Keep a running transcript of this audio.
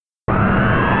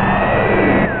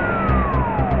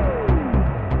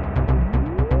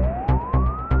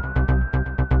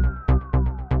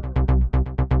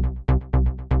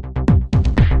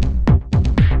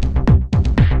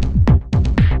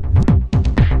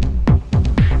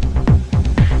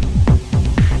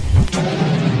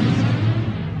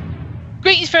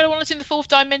fourth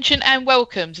dimension, and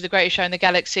welcome to the greatest show in the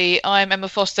galaxy. I'm Emma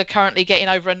Foster, currently getting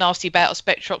over a nasty bout of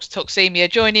spectrox toxemia.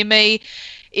 Joining me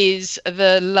is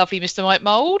the lovely Mr. Mike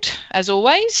Mould, as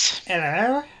always.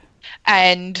 Hello.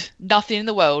 And nothing in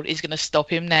the world is going to stop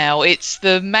him now. It's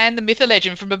the man, the myth, the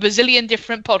legend from a bazillion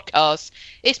different podcasts.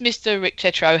 It's Mr. Rick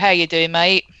Tetrault. How you doing,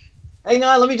 mate? Hang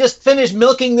on, let me just finish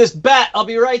milking this bat. I'll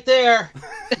be right there.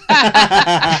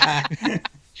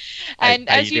 And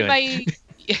as you may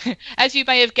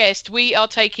have guessed, we are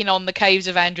taking on the Caves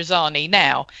of Androzani.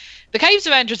 Now, the Caves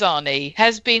of Androzani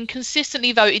has been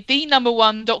consistently voted the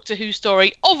 #1 Doctor Who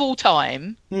story of all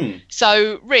time.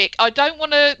 So, Rick, I don't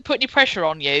want to put any pressure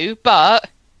on you, but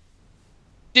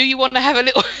do you want to have a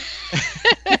little...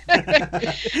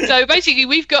 So, basically,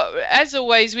 we've got, as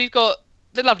always, we've got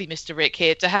the lovely Mr. Rick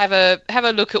here to have a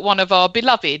look at one of our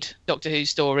beloved Doctor Who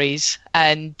stories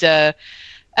and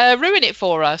ruin it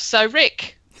for us. So,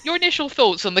 Rick, your initial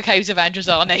thoughts on the Caves of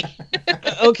Androzani?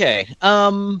 Okay.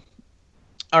 All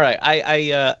right.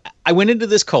 I went into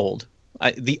this cold.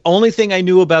 The only thing I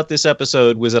knew about this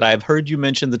episode was that I've heard you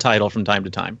mention the title from time to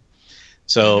time.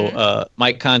 So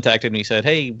Mike contacted me, said,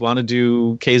 "Hey, want to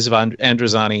do Caves of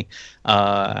Androzani?"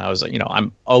 I was like,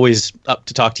 I'm always up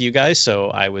to talk to you guys,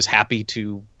 so I was happy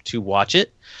to watch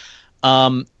it.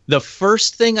 The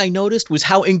first thing I noticed was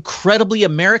how incredibly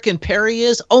American Perry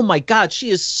is. Oh my God,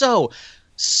 she is so.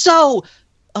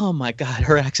 Oh my God,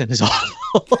 her accent is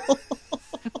awful.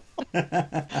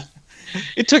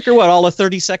 It took her all of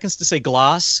 30 seconds to say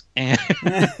gloss, and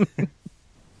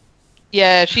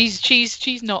yeah,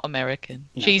 she's not American.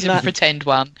 She's a pretend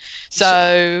one.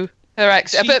 So her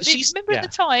accent. But remember at the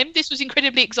time, this was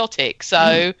incredibly exotic.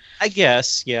 So I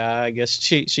guess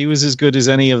she was as good as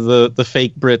any of the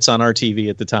fake Brits on our TV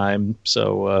at the time.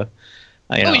 So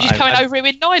we're just coming over here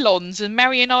with nylons and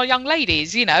marrying our young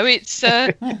ladies. It's.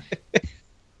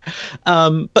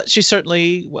 But she's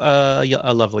certainly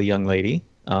a lovely young lady.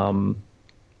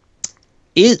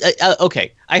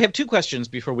 Okay, I have two questions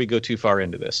before we go too far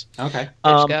into this. Okay.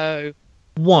 Let's go.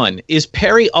 One, is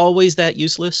Perry always that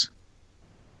useless?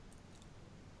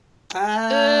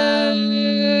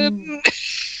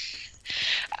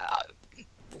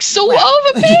 Sort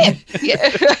of a bit.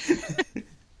 Yeah.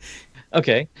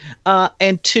 Okay.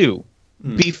 And two,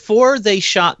 before they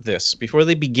shot this, before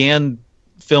they began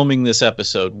filming this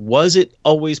episode, was it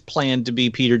always planned to be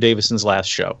Peter Davison's last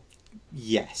show?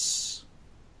 Yes.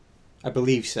 I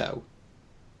believe so.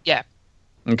 Yeah.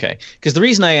 Okay. Because the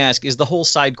reason I ask is the whole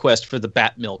side quest for the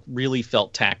bat milk really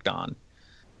felt tacked on.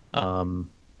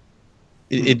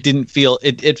 It didn't feel...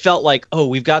 It felt like, oh,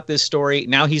 we've got this story.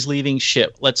 Now he's leaving.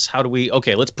 Shit. Let's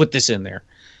put this in there.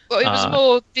 Well, it was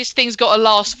more, this thing's got to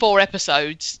last 4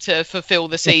 episodes to fulfill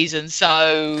the season,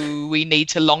 so we need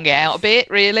to long it out a bit,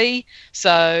 really.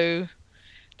 So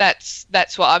that's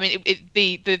what I mean.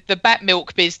 The bat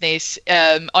milk business,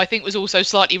 I think, was also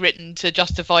slightly written to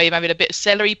justify him having a bit of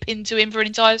celery pinned to him for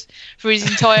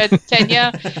his entire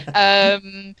tenure.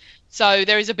 So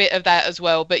there is a bit of that as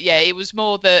well. But yeah, it was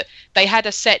more that they had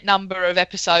a set number of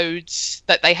episodes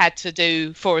that they had to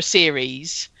do for a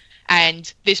series.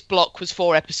 And this block was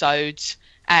 4 episodes,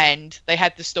 and they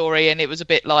had the story, and it was a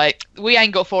bit like, we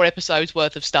ain't got 4 episodes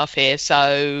worth of stuff here,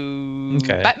 so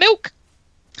bat milk.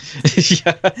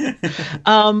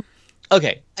 Yeah.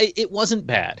 Okay, it wasn't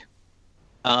bad.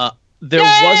 There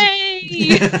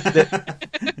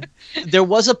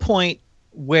was a point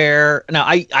where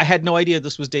I had no idea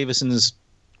this was Davison's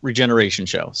regeneration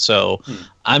show, so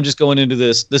I'm just going into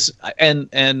this,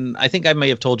 and I think I may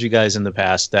have told you guys in the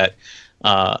past that.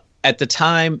 At the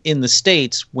time in the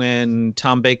States when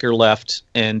Tom Baker left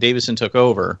and Davison took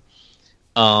over,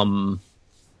 I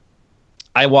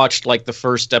watched like the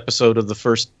first episode of the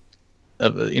first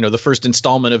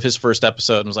installment of his first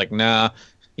episode and was like, nah,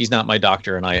 he's not my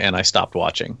doctor, and I stopped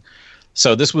watching.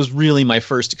 So this was really my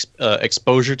first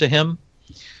exposure to him.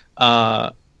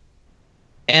 And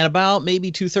about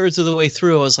maybe 2/3 of the way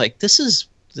through, I was like, it's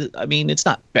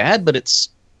not bad, but it's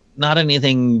not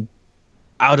anything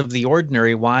out of the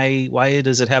ordinary. Why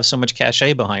does it have so much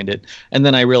cachet behind it? And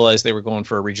then I realized they were going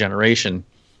for a regeneration.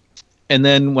 And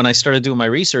then when I started doing my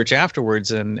research afterwards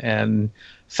and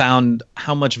found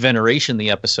how much veneration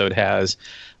the episode has,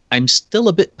 I'm still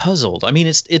a bit puzzled. I mean,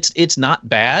 it's not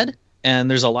bad, and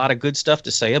there's a lot of good stuff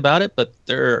to say about it, but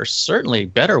there are certainly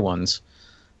better ones,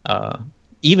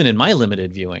 even in my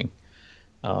limited viewing.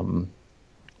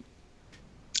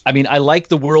 I mean, I like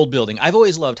the world building. I've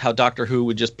always loved how Doctor Who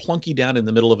would just plunk you down in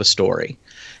the middle of a story,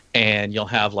 and you'll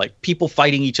have like people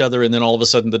fighting each other, and then all of a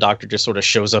sudden the Doctor just sort of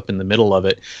shows up in the middle of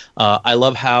it. I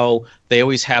love how they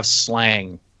always have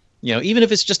slang even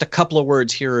if it's just a couple of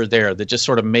words here or there that just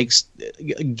sort of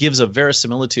gives a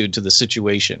verisimilitude to the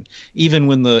situation, even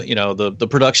when the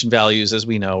production values, as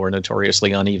we know, are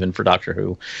notoriously uneven for Doctor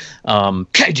Who.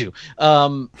 Kaiju.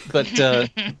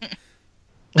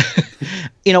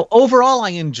 Overall I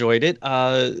enjoyed it.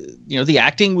 The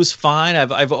acting was fine.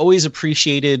 I've always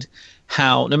appreciated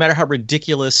how, no matter how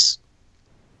ridiculous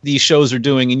these shows are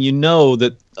doing, and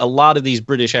that a lot of these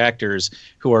British actors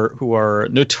who are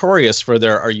notorious for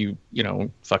their, are you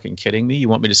fucking kidding me? You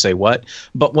want me to say what?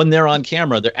 But when they're on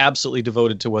camera, they're absolutely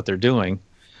devoted to what they're doing.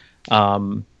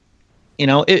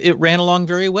 It ran along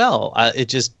very well.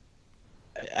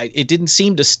 It didn't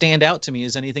seem to stand out to me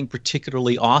as anything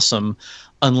particularly awesome,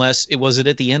 unless it was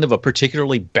at the end of a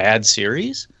particularly bad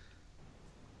series.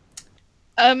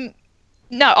 No,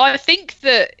 I think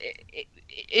that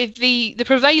the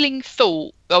prevailing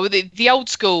thought, or the old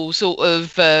school sort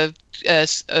of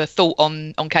thought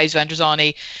on Caves of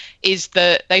Androzani, is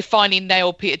that they finally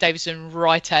nailed Peter Davison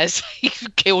right as he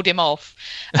killed him off.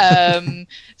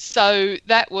 So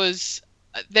there was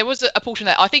a portion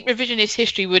of that. I think revisionist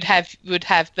history would have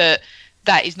that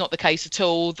is not the case at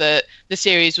all. That the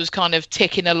series was kind of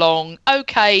ticking along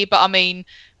okay, but I mean,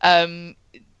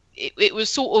 it was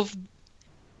sort of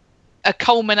a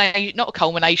culmination, not a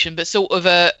culmination, but sort of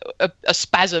a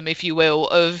spasm, if you will,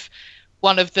 of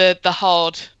one of the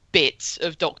hard bits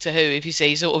of Doctor Who. If you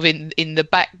see, sort of in the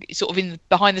back, sort of in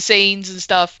behind the scenes and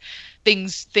stuff,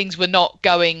 things were not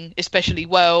going especially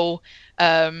well.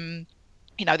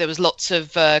 There was lots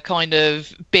of kind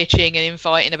of bitching and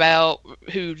infighting about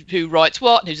who writes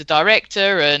what, and who's the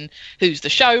director, and who's the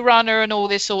showrunner, and all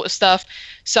this sort of stuff.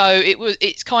 So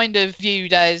it's kind of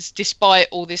viewed as, despite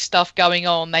all this stuff going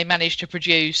on, they managed to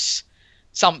produce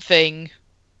something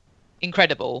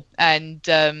incredible. And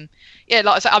like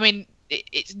I said, I mean,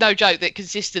 it's no joke that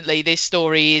consistently this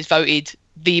story is voted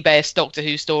the best Doctor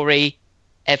Who story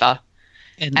ever.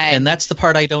 And that's the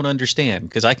part I don't understand,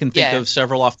 because I can think of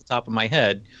several off the top of my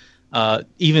head,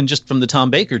 even just from the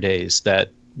Tom Baker days, that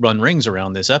run rings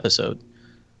around this episode.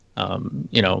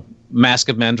 Mask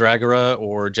of Mandragora,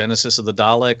 or Genesis of the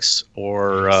Daleks,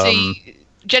 or...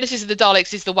 Genesis of the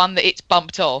Daleks is the one that it's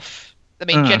bumped off. I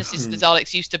mean, Genesis of the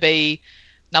Daleks used to be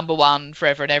number one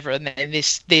forever and ever, and then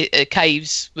the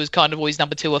Caves was kind of always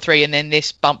number 2 or 3, and then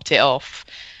this bumped it off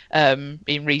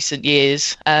in recent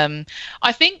years. I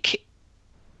think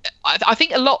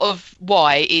a lot of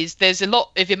why is there's a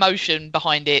lot of emotion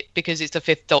behind it, because it's the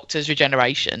Fifth Doctor's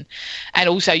regeneration, and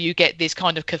also you get this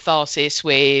kind of catharsis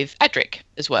with Adric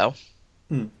as well,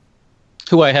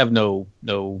 who I have no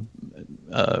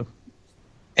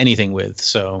anything with.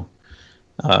 So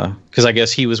because I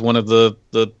guess he was one of the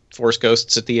Force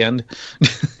ghosts at the end.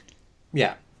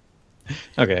 Yeah.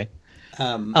 Okay.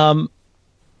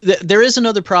 There is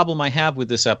another problem I have with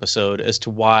this episode as to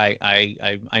why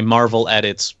I marvel at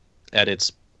its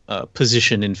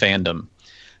position in fandom,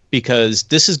 because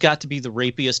this has got to be the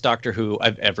rapiest Doctor Who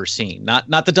I've ever seen.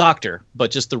 Not the Doctor, but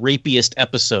just the rapiest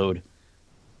episode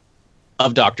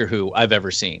of Doctor Who I've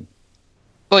ever seen.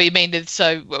 Well, you mean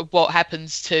so? What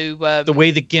happens to the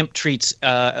way the Gimp treats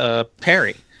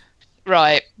Perry?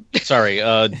 Right. Sorry,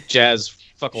 Jazz.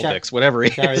 Fuckledix, whatever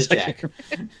he is. Jack.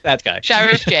 That guy.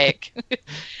 Shara's Jack,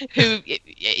 who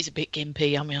is a bit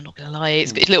gimpy. I mean, I'm not going to lie,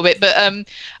 it's a little bit, but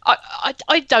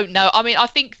I don't know. I mean, I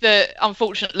think that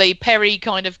unfortunately Perry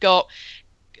kind of got,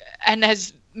 and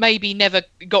has maybe never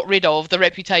got rid of, the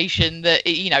reputation that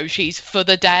she's for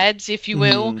the dads, if you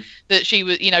will, that she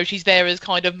was, she's there as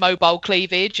kind of mobile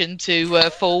cleavage, and to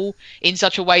fall in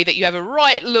such a way that you have a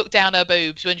right look down her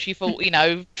boobs when she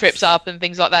trips up and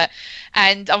things like that.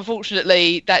 And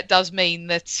unfortunately that does mean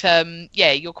that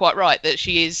you're quite right, that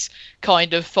she is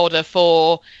kind of fodder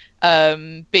for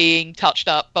being touched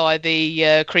up by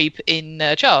the creep in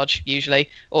charge usually,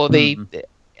 or the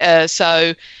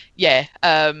I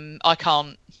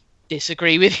can't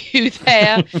disagree with you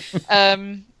there.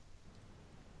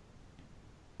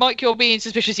 Mike, you're being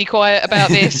suspiciously quiet about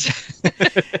this.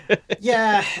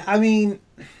 Yeah, I mean,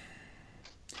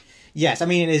 yes, I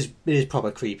mean it is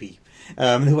proper creepy.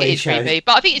 The way it is creepy,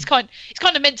 but I think it's kind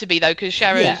of meant to be, though, because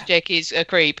Shara's Jack is a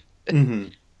creep. Mm-hmm.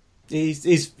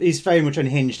 He's very much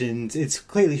unhinged, and it's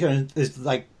clearly shown as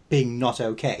like being not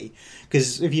okay.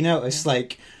 Because if you notice,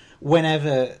 like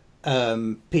whenever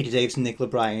Peter Davison, Nicola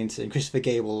Bryant, and Christopher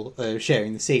Gable are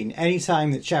sharing the scene,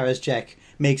 anytime that Shara's Jack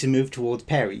makes a move towards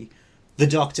Perry, the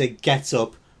Doctor gets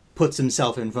up, puts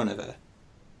himself in front of her.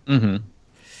 Mm-hmm.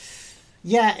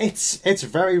 Yeah, it's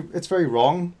very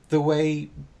wrong the way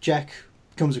Jack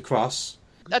comes across.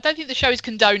 I don't think the show is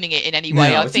condoning it in any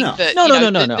way. No, I think not. that No.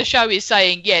 the show is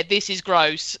saying, yeah, this is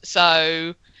gross.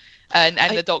 So and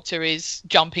the Doctor is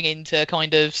jumping in to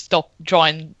kind of try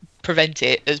and prevent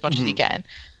it as much as he can.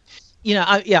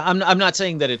 I'm not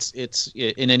saying that it's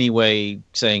in any way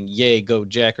saying yay go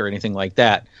Jack or anything like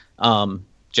that.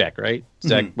 Jack, right?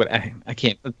 Zach, but I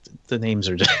can't. The names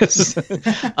are just.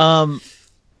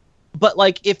 But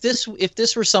like if this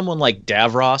were someone like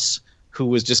Davros, who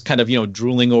was just kind of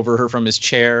drooling over her from his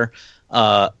chair,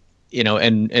 and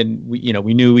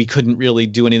we knew we couldn't really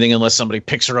do anything unless somebody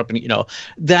picks her up, and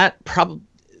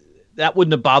that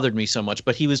wouldn't have bothered me so much.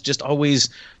 But he was just always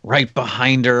right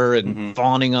behind her and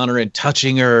fawning on her and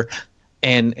touching her,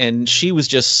 and she was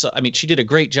just. I mean, she did a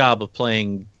great job of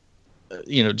playing,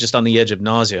 just on the edge of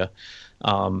nausea.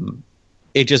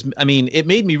 It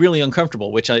made me really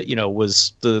uncomfortable, which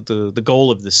was the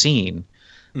goal of the scene.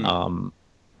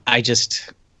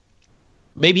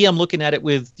 Maybe I'm looking at it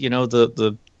with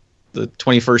the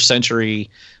 21st century,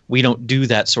 we don't do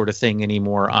that sort of thing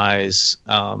anymore eyes.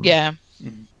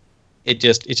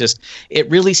 It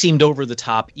really seemed over the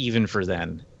top even for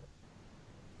then.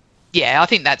 Yeah, I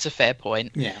think that's a fair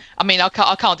point. Yeah. I mean, I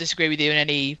can't disagree with you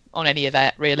on any of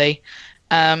that, really.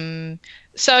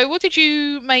 So what did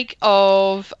you make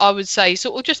of, I would say,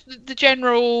 sort of just the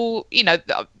general, you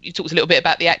talked a little bit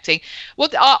about the acting.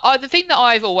 The thing that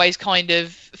I've always kind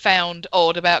of found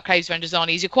odd about Caves of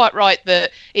Androzani is you're quite right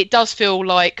that it does feel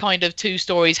like kind of two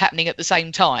stories happening at the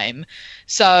same time.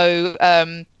 So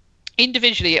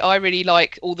individually, I really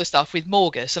like all the stuff with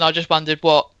Morgus, and I just wondered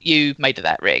what you made of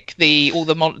that, Rick. All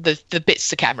the bits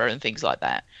to camera and things like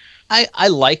that. I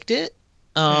liked it.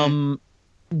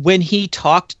 When he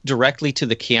talked directly to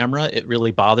the camera, it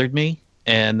really bothered me.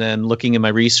 And then looking in my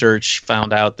research,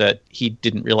 found out that he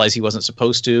didn't realize he wasn't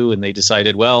supposed to, and they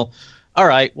decided, well, all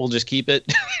right, we'll just keep it.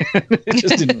 It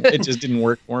just didn't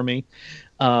work for me.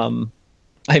 I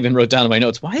even wrote down in my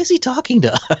notes, why is he talking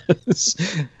to us?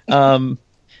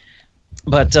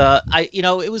 But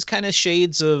it was kind of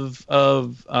shades of what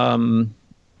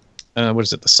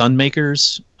is it, the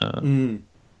Sunmakers?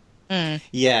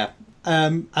 Yeah.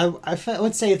 I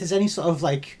would say if there's any sort of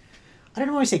like, I don't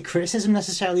know why I say criticism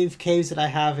necessarily of Caves that I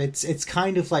have, it's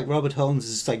kind of like Robert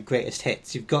Holmes' like greatest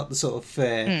hits. You've got the sort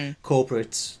of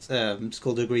corporate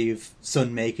skullduggery of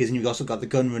Sunmakers, and you've also got the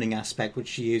gun running aspect,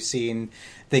 which you see in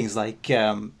things like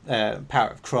Power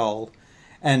of Kroll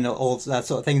and all that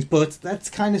sort of things. But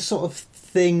that's kind of sort of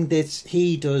thing that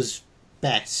he does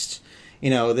best.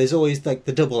 There's always like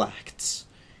the double acts,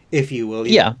 if you will.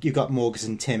 You've got Morgus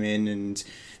and Timon, and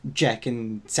Jack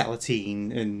and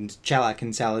Salatine, and Chalak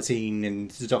and Salatine, and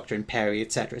the Doctor and Perry,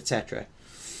 etc., etc.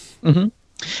 Mm-hmm.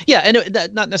 Yeah, and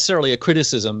that not necessarily a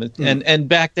criticism. And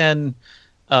back then,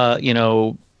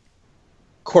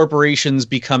 corporations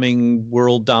becoming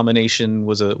world domination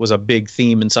was a big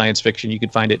theme in science fiction. You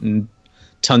could find it in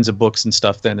tons of books and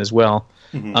stuff then as well.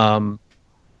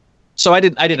 So I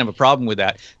didn't have a problem with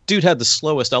that. Dude had the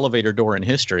slowest elevator door in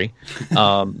history.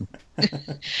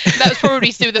 That was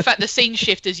probably to do with the fact the Scene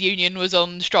Shifters Union was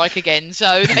on strike again.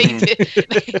 So they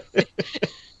did.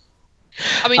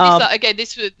 I mean,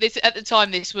 this at the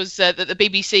time. This was that the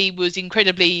BBC was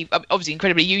incredibly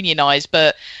unionised,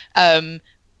 but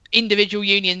individual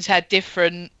unions had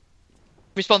different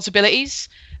responsibilities.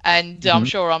 And I'm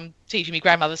sure I'm teaching me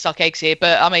grandmother suck eggs here,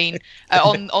 but I mean,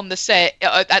 on the set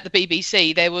at the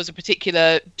BBC, there was a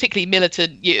particularly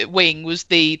militant wing was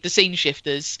the Scene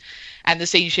Shifters and the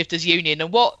Scene Shifters Union,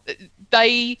 and what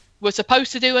they were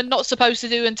supposed to do and not supposed to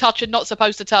do, and touch and not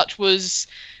supposed to touch, was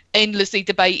endlessly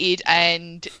debated.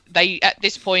 And they, at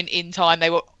this point in time,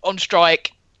 they were on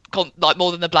strike like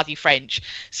more than the bloody French.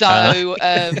 So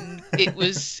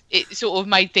it sort of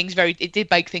made things it did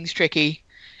make things tricky.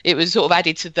 It was sort of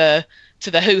added to the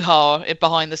hoo-ha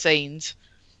behind the scenes.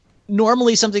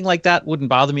 Normally something like that wouldn't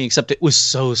bother me, except it was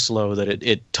so slow that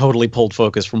it totally pulled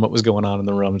focus from what was going on in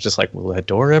the room. It's just like, will that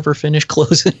door ever finish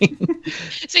closing?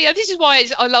 So yeah, this is why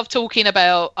I love talking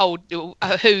about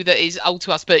Who that is old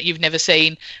to us but you've never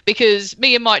seen, because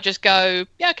me and Mike just go,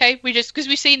 yeah, okay, because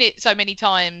we've seen it so many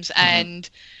times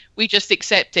and we just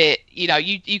accept it. You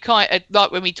can't,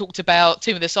 like when we talked about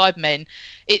Tomb of the Cybermen,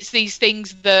 it's these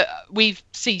things that we've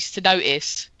ceased to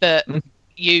notice that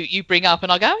you bring up,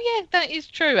 and I go, oh yeah, that is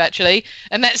true actually,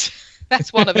 and that's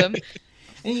one of them.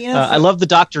 I love the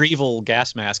Dr. Evil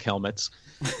gas mask helmets.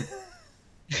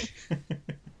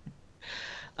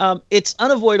 It's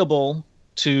unavoidable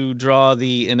to draw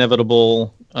the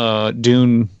inevitable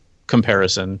Dune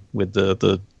comparison with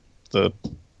the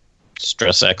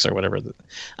Stress X or whatever.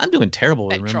 I'm doing terrible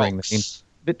with remembering the names.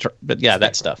 But yeah,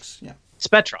 that stuff. Yeah.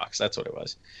 Spetrox, that's what it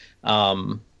was.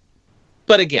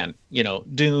 But again,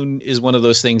 Dune is one of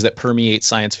those things that permeates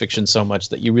science fiction so much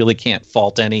that you really can't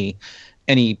fault any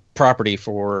any property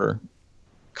for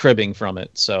cribbing from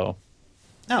it. So,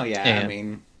 oh yeah, I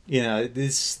mean,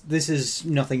 this is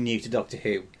nothing new to Doctor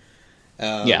Who.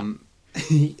 I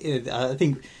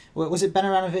think, was it Ben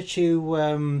Aranovich who, I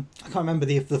can't remember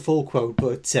the full quote,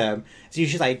 but it's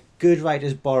usually like, good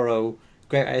writers borrow,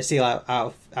 great writers steal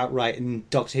outright, and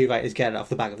Doctor Who writers get it off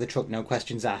the back of the truck, no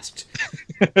questions asked.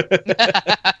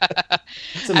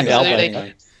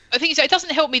 Absolutely. I think so. It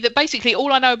doesn't help me that basically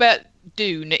all I know about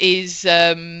Dune is,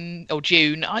 or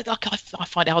June, I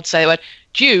find it hard to say the word.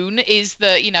 June is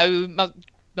the,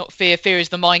 not fear is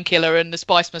the mind killer and the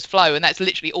spice must flow, and that's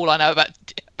literally all I know about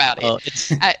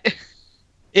it.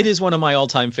 It is one of my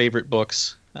all-time favorite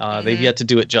books. They've yet to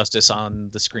do it justice on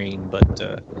the screen, but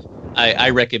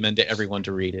I recommend to everyone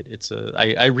to read it.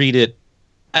 I read it.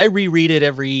 I reread it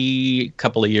every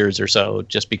couple of years or so,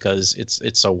 just because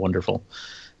it's so wonderful.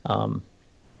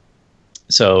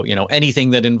 So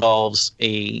anything that involves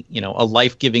a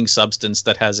life-giving substance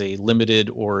that has a limited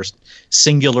or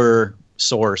singular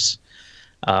source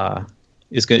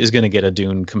is going to get a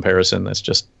Dune comparison. It's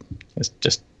just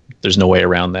there's no way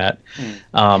around that.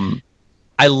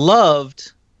 I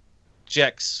loved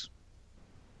Jek's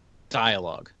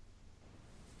dialogue.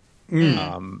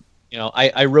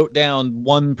 I wrote down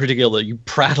one particular, "you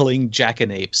prattling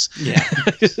jackanapes." Yeah.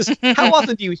 How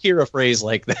often do you hear a phrase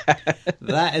like that?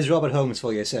 That is Robert Holmes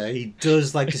for you, sir. He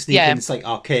does like to sneak in like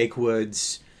archaic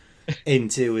words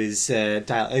into his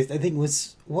dialogue. I think it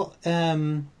was what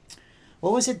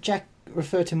was it Jack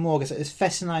referred to Morgan as? His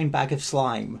fescennine bag of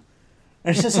slime.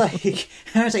 And it's just like,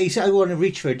 I was like, I want to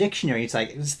reach for a dictionary. It's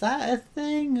like, is that a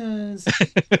thing?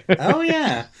 Oh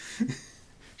yeah.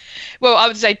 Well, I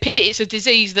would say it's a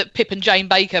disease that Pip and Jane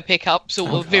Baker pick up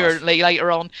sort of virulently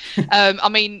later on. I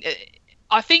mean,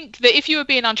 I think that if you were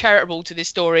being uncharitable to this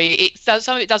story,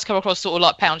 some of it does come across sort of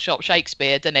like pound shop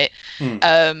Shakespeare, doesn't it?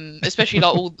 Especially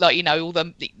like all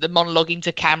the monologuing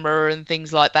to camera and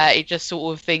things like that. It just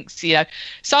sort of thinks, we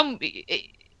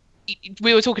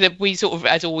sort of,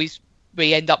 as always,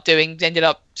 we ended up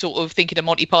sort of thinking of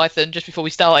Monty Python just before we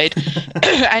started.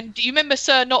 And do you remember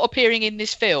Sir not appearing in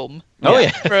this film? Oh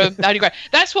yeah. From Holy Grail.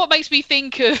 That's what makes me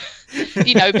think of,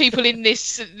 people in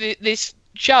this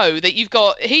show that you've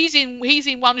got. He's in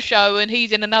one show and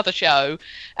he's in another show,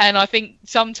 and I think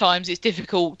sometimes it's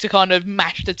difficult to kind of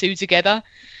mash the two together.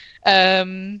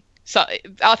 So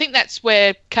I think that's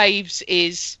where Caves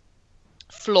is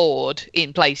flawed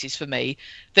in places for me.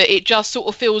 That it just sort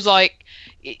of feels like.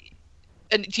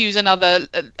 And to use another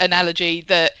analogy,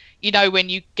 that when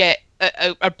you get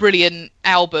a brilliant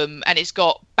album and it's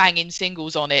got banging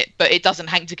singles on it, but it doesn't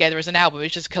hang together as an album,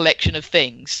 it's just a collection of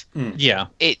things.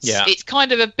 It's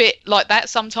kind of a bit like that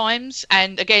sometimes.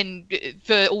 And again,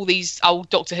 for all these old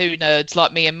Doctor Who nerds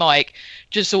like me and Mike,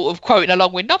 just sort of quoting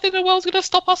along with "nothing in the world's going to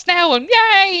stop us now" and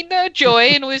 "yay, nerd joy"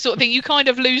 and all this sort of thing, you kind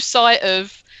of lose sight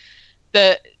of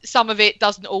that some of it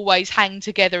doesn't always hang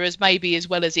together as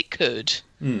well as it could.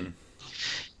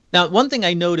 Now, one thing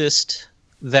I noticed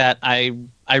that I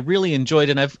really enjoyed,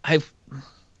 and I've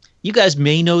you guys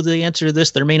may know the answer to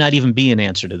this. There may not even be an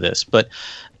answer to this, but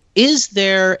is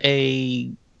there a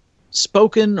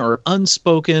spoken or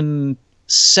unspoken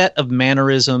set of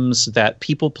mannerisms that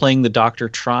people playing the Doctor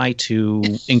try to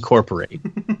incorporate?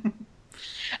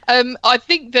 I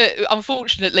think that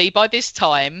unfortunately by this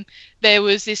time there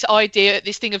was this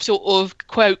thing of sort of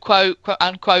quote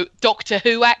unquote Doctor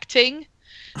Who acting.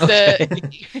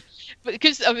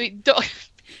 Because I mean, go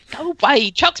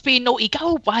away, Chuck's being naughty.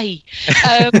 Go away.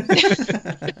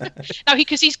 No,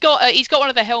 because he's got one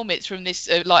of the helmets from this,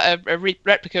 like a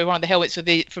replica of one of the helmets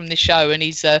from this show, and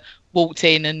he's walked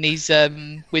in and he's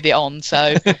with it on.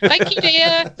 So thank you,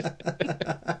 dear.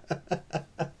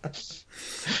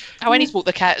 Oh, and he's walked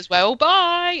the cat as well.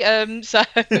 Bye.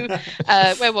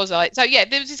 Where was I? So yeah,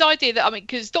 there was this idea that,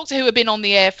 because Doctor Who had been on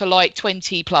the air for like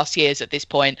 20 plus years at this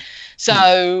point.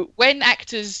 So when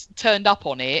actors turned up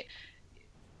on it,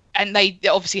 and they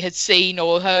obviously had seen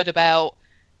or heard about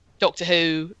Doctor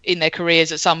Who in their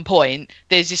careers at some point,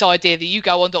 there's this idea that you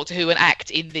go on Doctor Who and act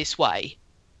in this way.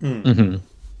 Because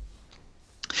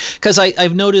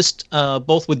I've noticed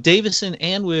both with Davison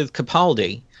and with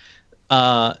Capaldi,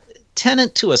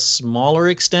 Tennant to a smaller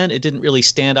extent, it didn't really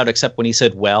stand out except when he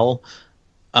said "well."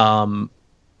 There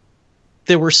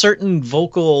were certain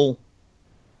vocal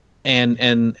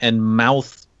and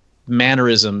mouth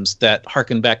mannerisms that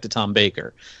harken back to Tom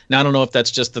Baker. Now I don't know if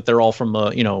that's just that they're all from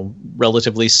a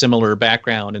relatively similar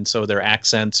background, and so their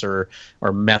accents or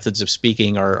methods of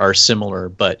speaking are similar.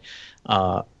 But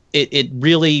I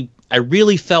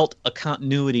really felt a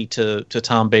continuity to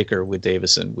Tom Baker with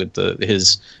Davison with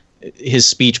his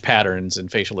speech patterns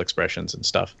and facial expressions and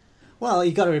stuff. Well,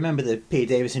 you got to remember that Peter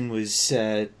Davison was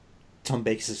Tom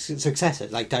Baker's successor,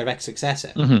 like direct successor.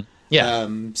 Mm-hmm. Yeah.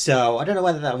 So I don't know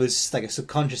whether that was like a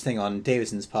subconscious thing on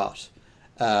Davison's part.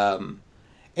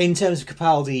 In terms of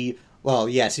Capaldi, well,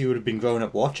 yes, he would have been grown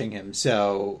up watching him.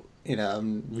 So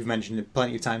we've mentioned it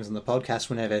plenty of times on the podcast.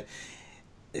 Whenever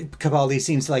Capaldi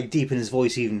seems to like deepen his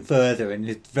voice even further, and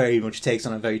it very much takes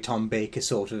on a very Tom Baker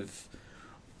sort of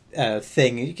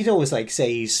thing. You could always like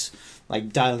say he's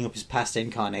like dialing up his past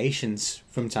incarnations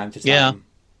from time to time.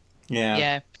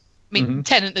 Yeah. I mean,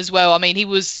 Tennant as well. I mean, he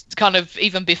was kind of,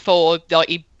 even before like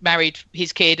he married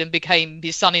his kid and became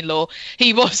his son-in-law,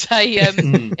 he was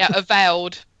a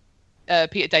avowed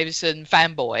Peter Davison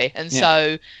fanboy, and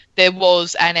so there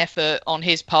was an effort on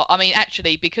his part. I mean,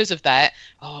 actually, because of that,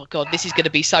 oh god, this is going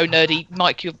to be so nerdy,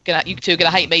 Mike. You two are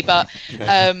going to hate me, but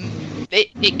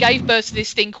it gave birth to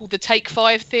this thing called the Take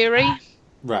 5 theory.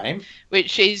 Right.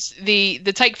 Which is the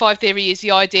Take 5 theory is the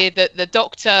idea that the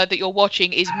Doctor that you're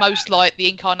watching is most like the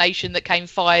incarnation that came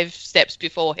 5 steps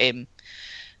before him.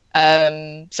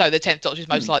 So the 10th Doctor is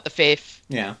most like the 5th.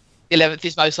 Yeah. The 11th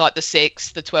is most like the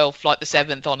 6th, the 12th like the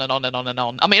 7th, on and on and on and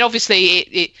on. I mean,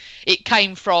 obviously it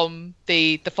came from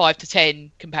the 5 to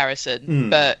 10 comparison,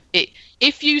 but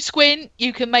if you squint,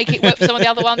 you can make it work for some of the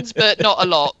other ones, but not a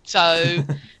lot. So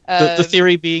the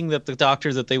theory being that the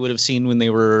Doctor that they would have seen when they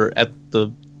were at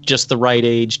just the right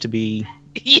age to be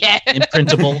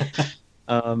imprintable.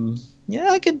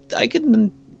 I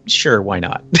could sure, why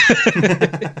not?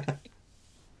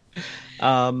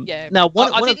 Now,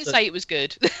 I didn't say it was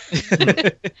good.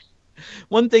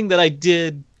 One thing that I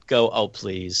did go, oh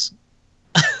please,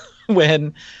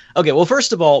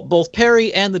 first of all, both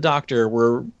Perry and the Doctor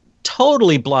were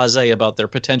totally blasé about their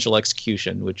potential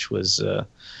execution, which was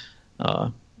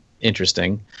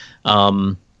interesting.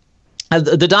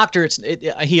 The Doctor,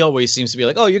 he always seems to be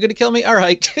like, "Oh, you're going to kill me? All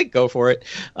right, go for it."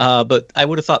 But I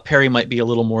would have thought Perry might be a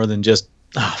little more than just,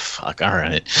 "Oh, fuck, all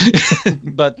right."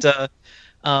 But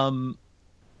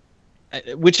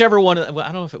whichever one, I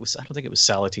don't know if it was. I don't think it was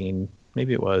Salatine.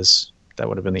 Maybe it was. That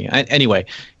would have been anyway.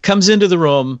 Comes into the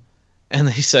room, and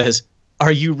he says,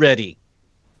 "Are you ready?"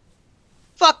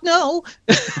 Fuck no.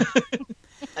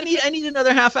 I need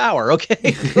another half hour.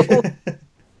 Okay.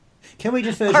 Can we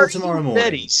defer till tomorrow morning?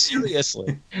 Ready?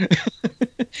 Seriously.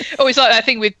 Oh, it's like that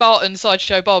thing with Barton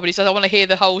Sideshow Bob, but he says, "I want to hear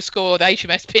the whole score of the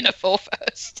HMS Pinafore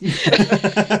first."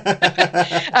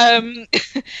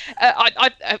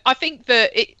 I think that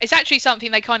it's actually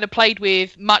something they kind of played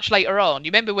with much later on. You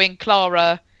remember when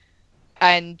Clara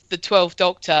and the 12th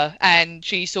Doctor, and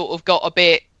she sort of got a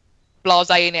bit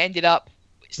blasé and it ended up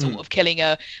sort of killing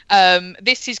her.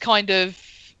 This is kind of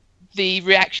the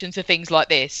reaction to things like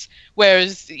this,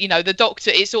 whereas the Doctor,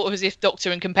 it's sort of as if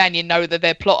Doctor and companion know that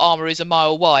their plot armor is a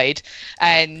mile wide,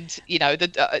 and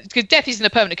because death isn't a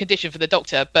permanent condition for the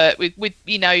Doctor, but with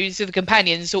so the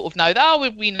companions sort of know that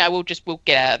we'll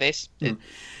get out of this.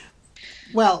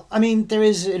 Well, I mean, there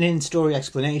is an in-story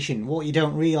explanation. What you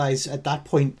don't realise at that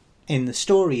point in the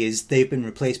story is they've been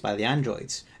replaced by the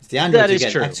androids. It's the androids who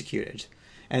get executed.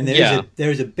 And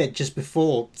there is a bit just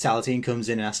before Salatine comes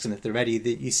in and asks them if they're ready,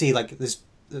 that you see like there's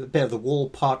a bit of the wall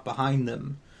part behind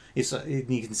them. You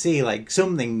can see like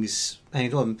something's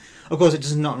hanging on. Of course, it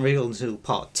does not reveal until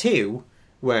part 2,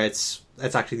 where it's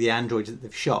actually the androids that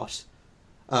they've shot.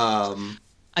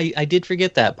 I did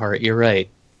forget that part. You're right.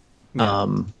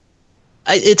 Yeah.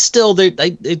 It's still there.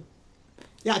 I can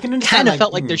understand. Kind of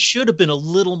felt like there should have been a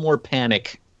little more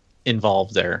panic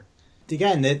involved there.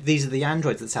 Again, these are the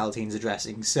androids that Salatine's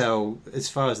addressing, so as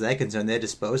far as they're concerned, they're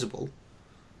disposable.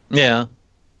 Yeah.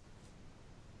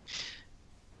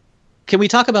 Can we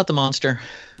talk about the monster?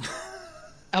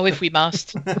 Oh, if we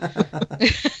must.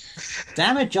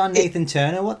 Damn it, John Nathan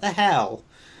Turner, what the hell?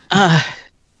 I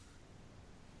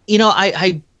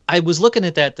was looking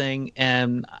at that thing,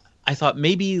 and I thought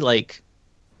maybe, like,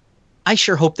 I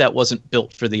sure hope that wasn't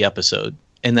built for the episode.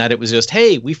 And that it was just,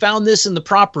 hey, we found this in the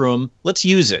prop room. Let's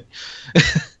use it.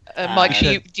 Mike,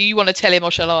 do you want to tell him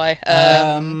or shall I?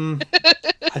 I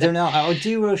don't know. I would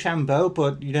do Rochambeau,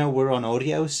 but we're on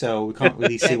audio, so we can't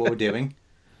really see what we're doing.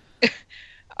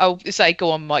 I'll say, go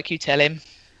on, Mike. You tell him.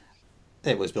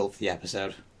 It was built for the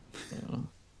episode.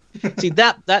 Yeah. See,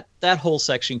 that whole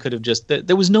section could have just.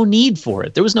 There was no need for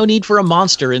it. There was no need for a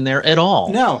monster in there at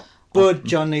all. No, but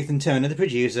John Nathan Turner, the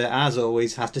producer, as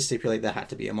always, has to stipulate there had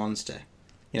to be a monster.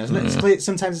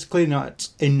 Sometimes it's clearly not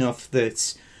enough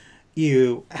that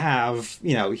you have,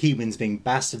 humans being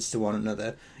bastards to one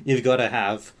another. You've got to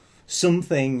have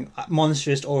something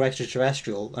monstrous or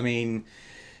extraterrestrial. I mean,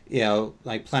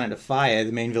 like Planet of Fire,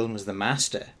 the main villain was the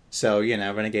Master. So,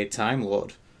 Renegade Time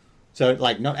Lord. So,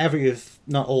 like, not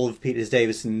all of Peter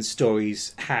Davison's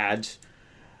stories had,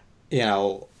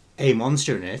 a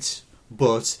monster in it,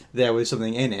 but there was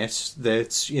something in it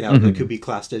that, that could be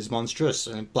classed as monstrous.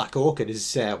 And Black Orchid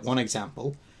is one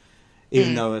example.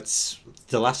 Even though it's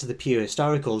the last of the pure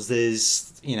historicals,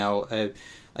 there's,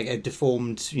 a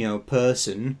deformed,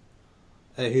 person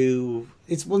who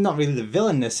it's not really the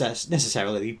villain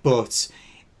necessarily, but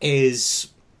is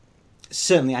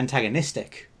certainly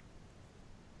antagonistic.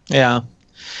 Yeah.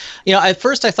 At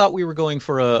first I thought we were going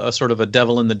for a sort of a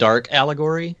devil in the dark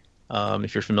allegory.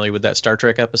 If you're familiar with that Star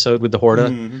Trek episode with the Horta,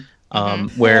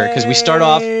 where, because we start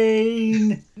off,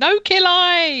 no kill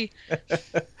eye.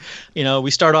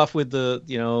 We start off with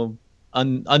the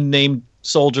unnamed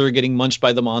soldier getting munched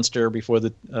by the monster before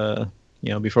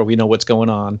before we know what's going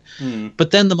on.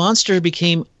 But then the monster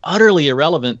became utterly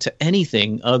irrelevant to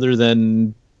anything other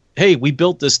than, hey, we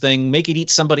built this thing, make it eat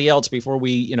somebody else before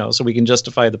we, so we can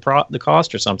justify the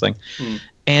cost or something.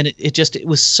 And it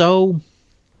was so.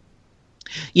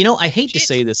 I hate to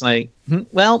say this, and I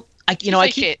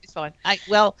keep, it's fine.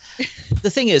 The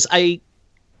thing is, my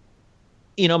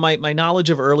knowledge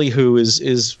of early Who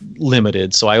is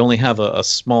limited, so I only have a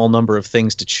small number of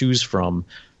things to choose from.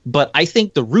 But I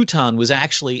think the Rutan was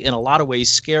actually, in a lot of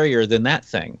ways, scarier than that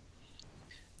thing.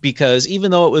 Because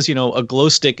even though it was, a glow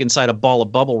stick inside a ball of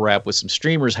bubble wrap with some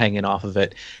streamers hanging off of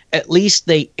it, at least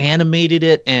they animated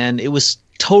it, and it was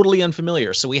totally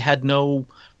unfamiliar. So we had no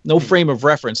frame of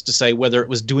reference to say whether it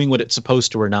was doing what it's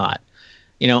supposed to or not.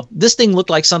 This thing looked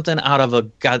like something out of a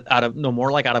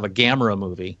Gamera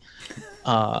movie,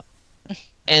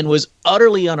 and was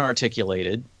utterly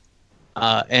unarticulated,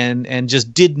 and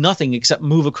just did nothing except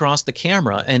move across the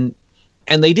camera. And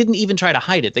they didn't even try to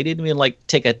hide it. They didn't even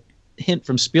take a hint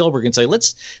from Spielberg and say,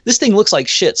 this thing looks like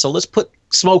shit, so let's put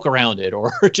smoke around it,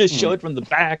 or just show it from the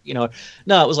back. No,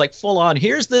 it was like full on,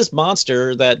 here's this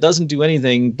monster that doesn't do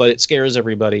anything, but it scares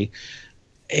everybody.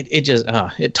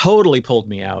 It totally pulled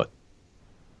me out.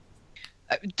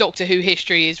 Doctor Who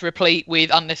history is replete with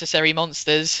unnecessary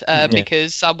monsters,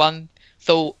 because someone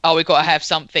thought, we've got to have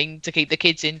something to keep the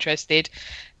kids interested.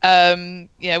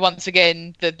 Once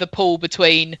again, the pull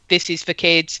between this is for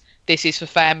kids, this is for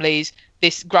families,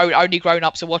 only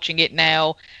grown-ups are watching it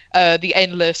now. The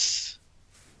endless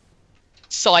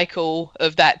cycle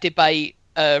of that debate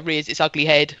rears its ugly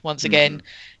head once again.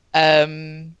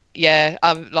 Like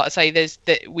I say,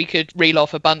 we could reel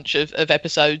off a bunch of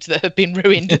episodes that have been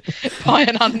ruined by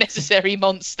an unnecessary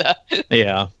monster.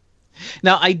 Yeah.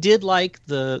 Now, I did like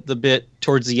the bit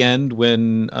towards the end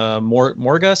when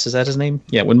Morgus, is that his name?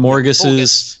 Yeah, when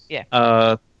Morgus's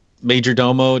major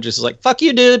domo just is like, fuck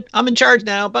you, dude, I'm in charge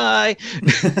now, bye.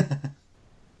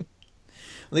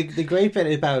 The great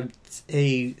bit about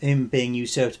him being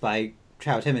usurped by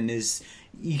Trout Himon is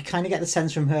you kind of get the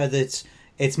sense from her that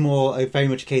it's very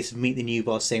much a case of meet the new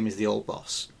boss, same as the old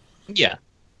boss. Yeah.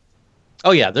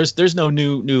 Oh yeah, there's no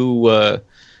new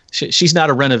she's not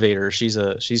a renovator. She's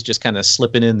just kind of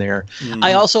slipping in there.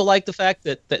 I also like the fact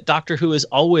that Doctor Who has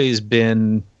always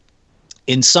been,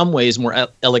 in some ways, more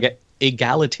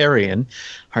egalitarian,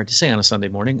 hard to say on a Sunday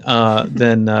morning,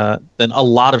 than a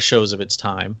lot of shows of its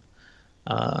time.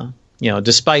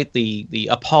 Despite the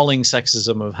appalling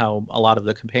sexism of how a lot of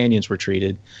the companions were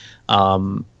treated,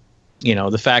 the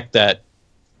fact that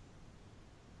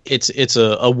it's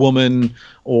a woman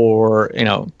or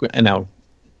never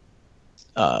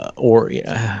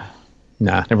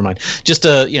mind. Just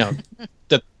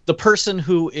the person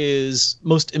who is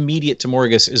most immediate to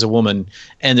Morgus is a woman,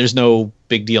 and there's no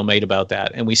big deal made about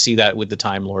that. And we see that with the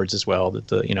Time Lords as well, that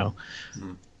the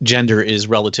gender is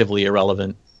relatively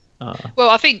irrelevant. Well,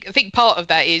 I think part of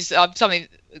that is something,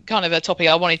 kind of a topic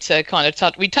I wanted to kind of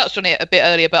touch. We touched on it a bit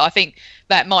earlier, but I think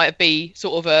that might be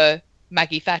sort of a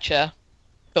Maggie Thatcher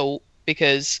thought,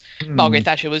 because Margaret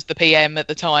Thatcher was the PM at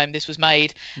the time this was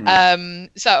made. We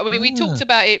talked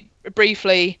about it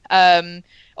briefly.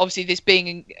 Obviously, this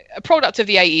being a product of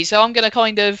the 80s, so I'm going to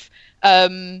kind of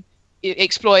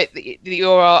exploit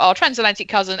you're our transatlantic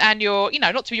cousin, and you're,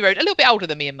 not to be rude, a little bit older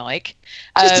than me and Mike.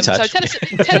 Just a touch. So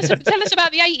tell us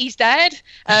about the 80s, Dad.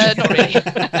 Not really.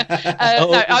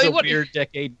 It was a weird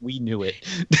decade. We knew it.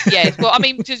 Yeah, well, I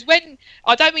mean, because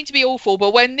I don't mean to be awful,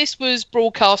 but when this was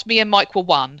broadcast, me and Mike were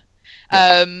one.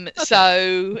 So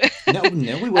no,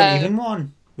 we weren't even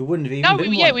one. We wouldn't have even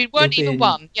been one. We weren't even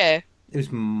one. Yeah. It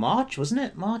was March, wasn't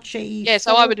it? March 84? Yeah,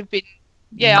 so I would have been.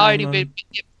 Yeah, I only been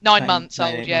 9 months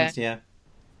old. Yeah.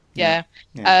 Yeah.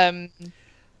 My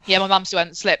mum still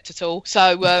hadn't slept at all.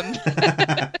 So,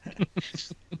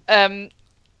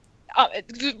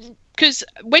 because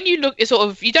when you look,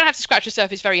 you don't have to scratch the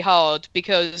surface very hard,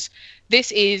 because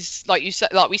this is like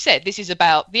we said, this is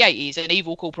about the 80s and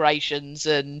evil corporations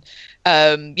and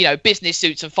business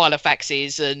suits and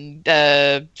filofaxes and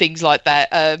things like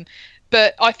that.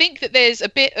 But I think that there's a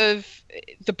bit of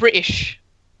the British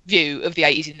view of the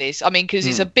 80s in this. I mean, because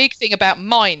it's a big thing about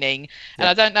mining, and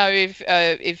I don't know if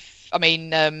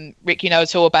Rick, you know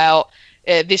at all about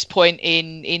this point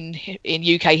in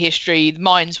UK history. The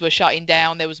mines were shutting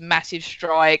down. There was massive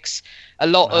strikes, a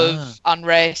lot of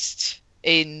unrest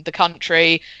in the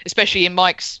country, especially in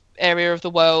Mike's area of the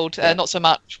world. Not so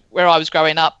much where I was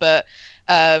growing up, but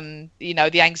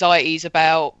the anxieties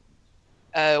about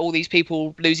all these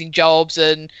people losing jobs,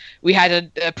 and we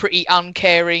had a pretty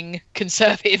uncaring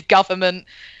conservative government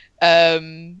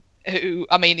who,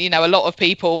 I mean, a lot of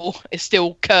people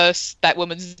still curse that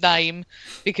woman's name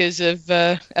because of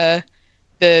the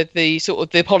sort of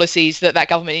the policies that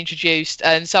government introduced.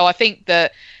 And so I think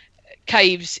that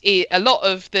Caves, a lot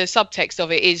of the subtext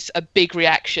of it is a big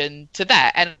reaction to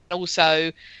that, and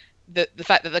also the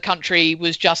fact that the country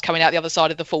was just coming out the other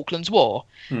side of the Falklands War.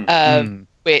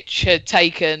 Which had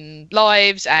taken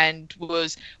lives and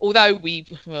was, although we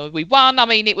won, I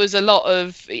mean, it was a lot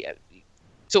of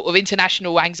sort of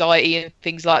international anxiety and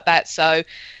things like that. So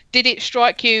did it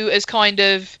strike you as kind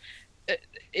of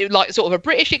like sort of a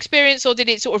British experience, or did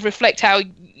it sort of reflect how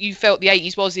you felt the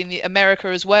 80s was in America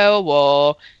as well,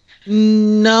 or?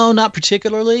 No, not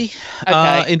particularly.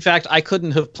 Okay. In fact, I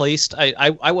couldn't have placed,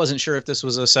 I wasn't sure if this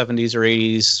was a 70s or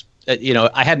 80s.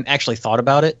 I hadn't actually thought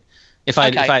about it. If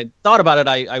I thought about it,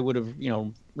 I would have,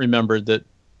 remembered that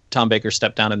Tom Baker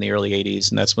stepped down in the early 80s,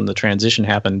 and that's when the transition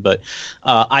happened. But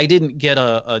I didn't get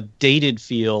a dated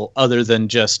feel other than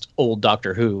just old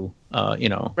Doctor Who,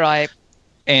 Right.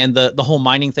 And the whole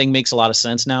mining thing makes a lot of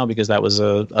sense now, because that was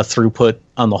a throughput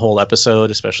on the whole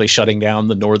episode, especially shutting down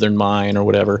the northern mine or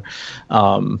whatever.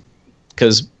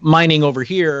 Because mining over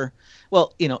here,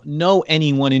 well, no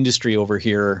any one industry over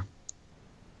here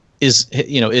is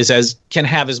can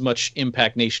have as much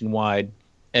impact nationwide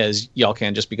as y'all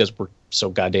can, just because we're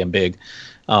so goddamn big.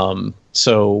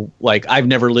 So like, I've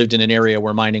never lived in an area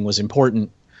where mining was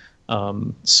important.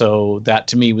 So that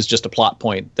to me was just a plot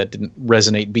point that didn't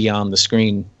resonate beyond the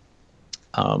screen.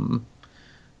 But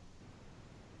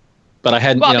I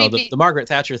hadn't, the Margaret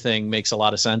Thatcher thing makes a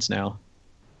lot of sense now.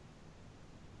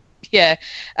 Yeah.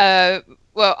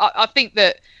 Well, I think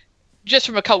that just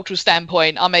from a cultural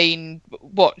standpoint, I mean,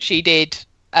 what she did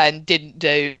and didn't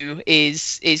do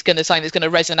is going to something that's going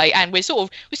to resonate, and we're still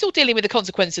dealing with the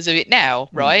consequences of it now,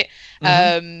 right?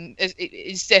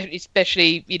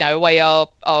 Especially the way our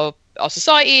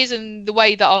society is, and the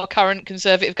way that our current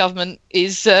conservative government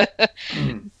is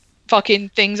fucking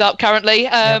things up currently.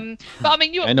 But I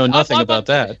mean, I know nothing about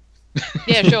that.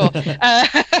 Yeah, sure.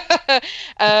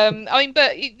 I mean,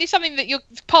 but it's something that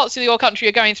parts of your country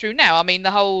are going through now. I mean,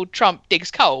 the whole Trump digs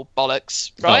coal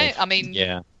bollocks, right? I mean,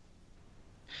 yeah.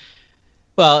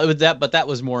 Well, but that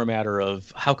was more a matter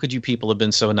of how could you people have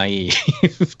been so naive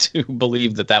to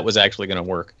believe that was actually going to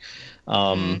work?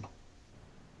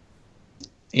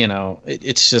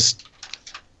 It's just.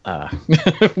 Well,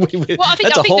 I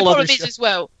think the problem is as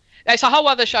well. It's a whole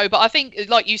other show, but I think,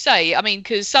 like you say, I mean,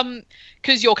 because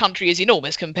your country is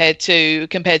enormous compared to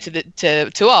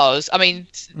ours. I mean,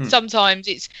 sometimes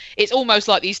it's almost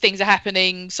like these things are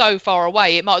happening so far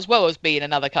away. It might as well as be in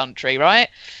another country, right?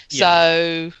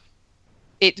 Yeah. So,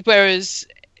 whereas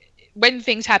when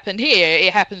things happen here,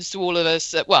 it happens to all of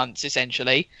us at once,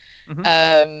 essentially,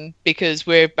 because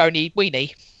we're only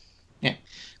weenie. Yeah.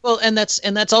 Well, and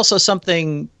that's also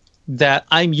something that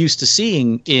I'm used to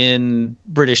seeing in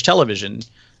British television.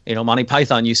 Monty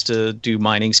Python used to do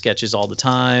mining sketches all the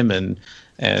time, and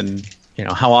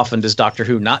how often does Doctor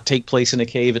Who not take place in a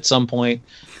cave at some point,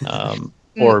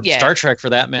 or Star Trek for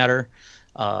that matter.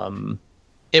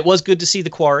 It was good to see the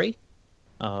quarry.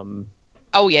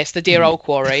 Oh yes, the dear old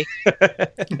quarry.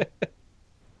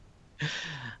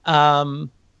 I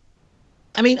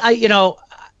mean,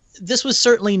 this was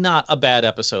certainly not a bad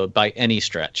episode by any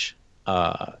stretch.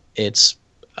 It's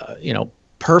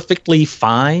perfectly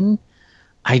fine.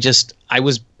 I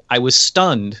was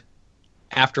stunned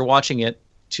after watching it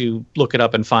to look it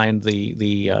up and find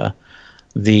the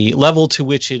level to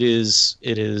which it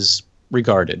is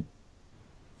regarded.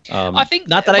 I think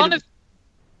not that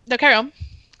no, carry on.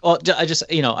 Well, I just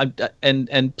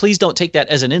and please don't take that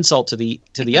as an insult to the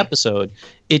episode.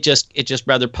 It just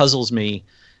rather puzzles me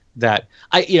that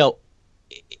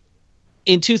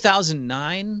in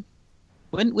 2009.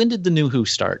 When did the new Who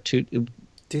start?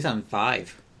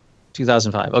 2005.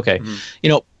 2005. Okay.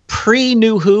 Mm-hmm.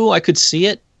 Pre-New Who, I could see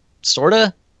it,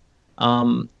 sorta.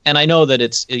 And I know that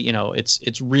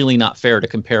it's really not fair to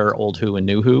compare old Who and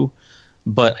new Who.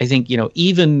 But I think,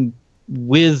 even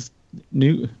with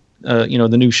new, the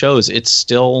new shows, it's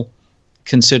still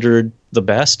considered the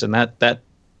best, and that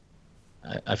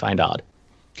I find odd.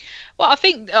 Well, I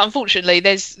think unfortunately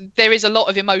there is a lot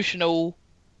of emotional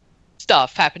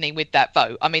stuff happening with that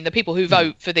vote. I mean, the people who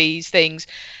vote for these things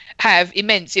have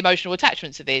immense emotional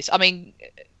attachments to this. I mean,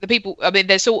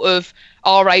 they're sort of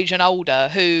our age and older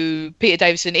who Peter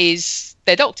Davison is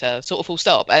their doctor, sort of full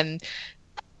stop. And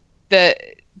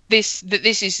this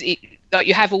is like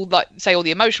you have all all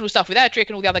the emotional stuff with Adric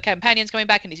and all the other companions coming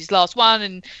back, and it's his last one,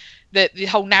 and the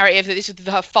whole narrative that this is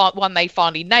the one they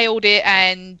finally nailed it,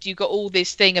 and you got all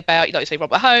this thing about, like you say,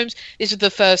 Robert Holmes. This was the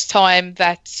first time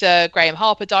that Graham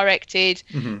Harper directed,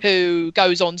 who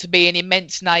goes on to be an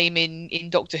immense name in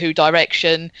Doctor Who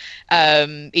direction.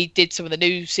 He did some of the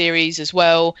new series as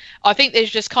well. I think there's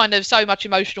just kind of so much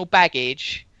emotional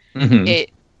baggage.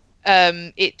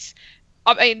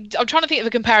 I mean, I'm trying to think of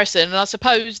a comparison, and I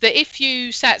suppose that if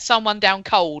you sat someone down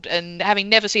cold and having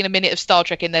never seen a minute of Star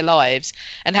Trek in their lives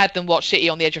and had them watch City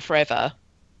on the Edge of Forever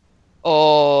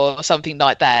or something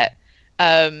like that,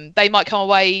 they might come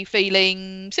away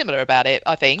feeling similar about it.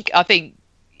 I think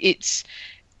it's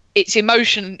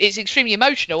extremely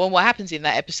emotional and what happens in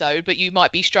that episode, but you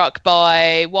might be struck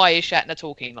by why is Shatner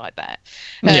talking like that,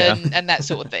 and that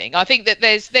sort of thing. I think that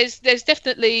there's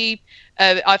definitely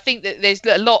I think that there's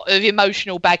a lot of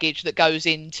emotional baggage that goes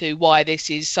into why this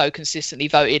is so consistently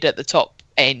voted at the top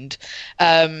end.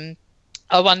 I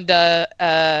wonder,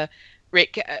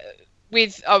 Rick, I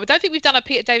don't think we've done a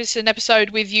Peter Davison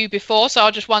episode with you before, so I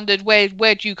just wondered where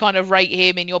do you kind of rate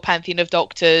him in your pantheon of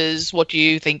doctors? What do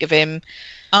you think of him?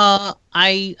 I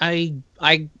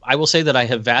will say that I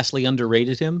have vastly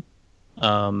underrated him,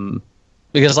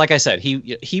 because, like I said,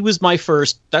 he was my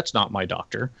first. That's not my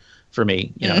doctor for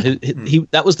me. He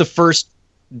that was the first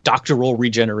doctoral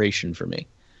regeneration for me,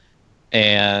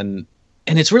 and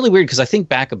it's really weird because I think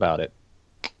back about it,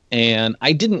 and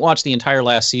I didn't watch the entire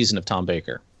last season of Tom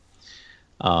Baker.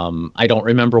 I don't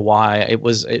remember why.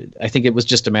 I think it was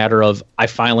just a matter of I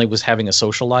finally was having a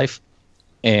social life,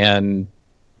 and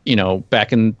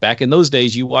back in those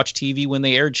days, you watched TV when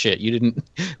they aired shit.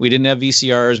 We didn't have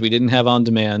VCRs, we didn't have on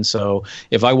demand. So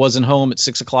if I wasn't home at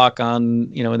 6 o'clock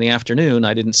in the afternoon,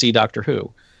 I didn't see Doctor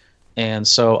Who. And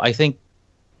so I think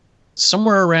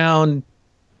somewhere around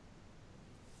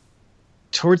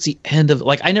towards the end of,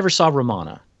 I never saw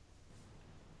Romana.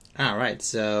 All right,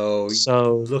 so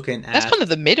looking at that's kind of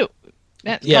the middle.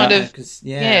 That's kind of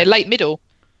late middle.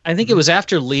 I think it was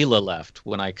after Leela left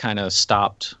when I kind of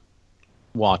stopped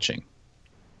watching,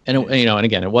 and and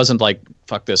again, it wasn't like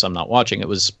fuck this, I'm not watching. It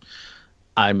was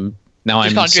I'm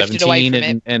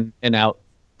 17 and out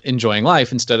enjoying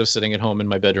life instead of sitting at home in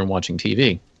my bedroom watching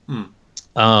TV.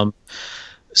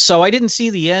 So I didn't see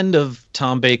the end of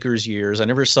Tom Baker's years. I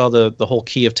never saw the whole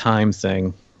Key of Time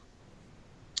thing.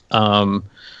 And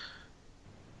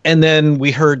then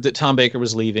we heard that Tom Baker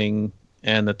was leaving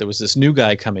and that there was this new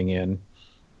guy coming in,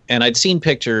 and I'd seen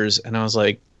pictures and I was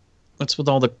like, what's with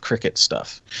all the cricket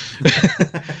stuff?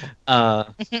 And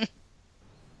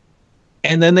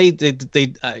then I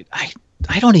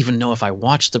don't even know if I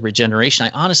watched the regeneration. I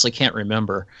honestly can't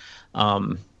remember.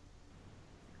 And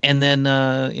then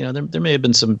there may have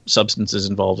been some substances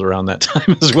involved around that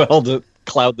time as well to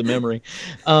cloud the memory.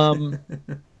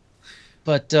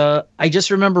 But I just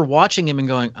remember watching him and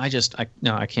going, I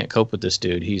can't cope with this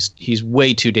dude. He's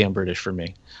way too damn British for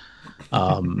me.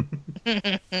 And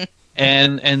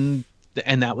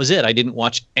that was it. I didn't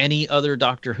watch any other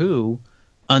Doctor Who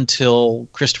until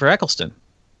Christopher Eccleston.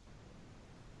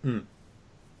 And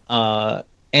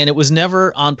it was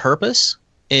never on purpose.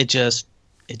 It just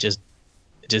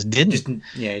didn't.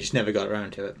 You just never got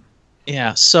around to it.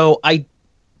 Yeah. So I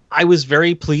was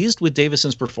very pleased with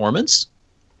Davison's performance.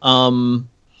 I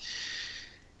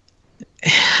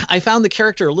found the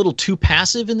character a little too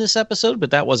passive in this episode, but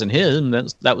that wasn't him.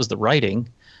 That was the writing.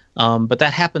 But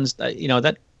that happens,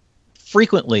 that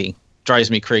frequently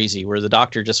drives me crazy, where the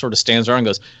Doctor just sort of stands around and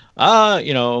goes,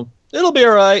 it'll be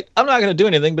all right. I'm not going to do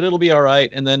anything, but it'll be all right.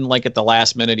 And then at the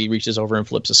last minute, he reaches over and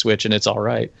flips a switch and it's all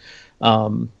right.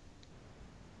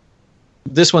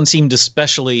 This one seemed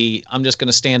especially, I'm just going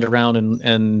to stand around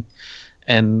and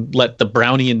let the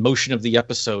Brownian motion of the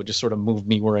episode just sort of move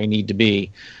me where I need to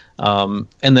be. And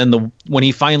then when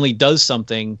he finally does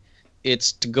something,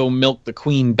 it's to go milk the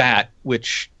queen bat,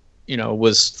 which,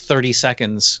 was 30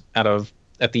 seconds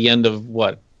at the end of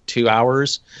 2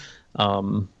 hours.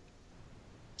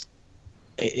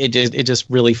 It just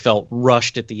really felt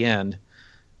rushed at the end.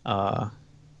 And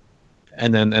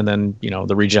then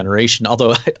the regeneration,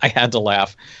 although I had to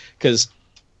laugh because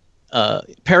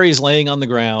Perry's laying on the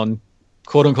ground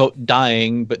quote unquote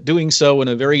dying, but doing so in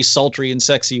a very sultry and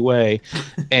sexy way.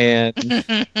 And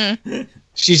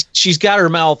she's got her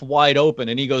mouth wide open,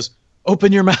 and he goes,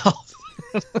 "Open your mouth."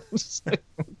 I'm just like,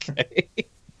 okay.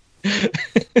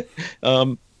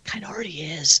 Kind of already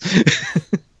is.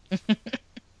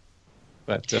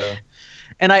 But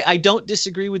and I don't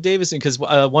disagree with Davison, because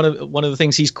one of the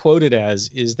things he's quoted as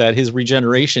is that his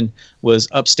regeneration was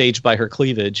upstaged by her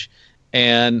cleavage,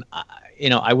 and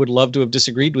I would love to have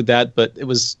disagreed with that, but it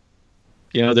was,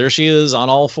 there she is on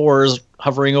all fours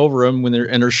hovering over him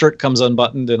and her shirt comes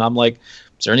unbuttoned, and I'm like,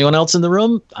 is there anyone else in the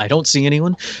room? I don't see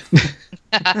anyone.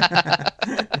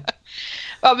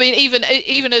 I mean, even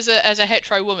as a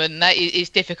hetero woman, that is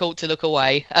difficult to look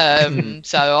away.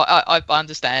 So I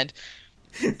understand.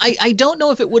 I don't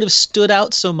know if it would have stood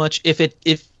out so much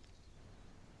if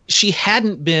she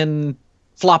hadn't been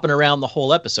flopping around the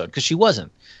whole episode, because she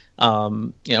wasn't.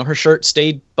 Her shirt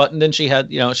stayed buttoned, and she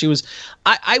had, she was.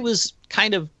 I was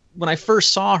kind of, when I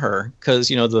first saw her, because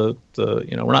the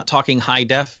we're not talking high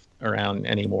def around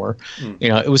anymore.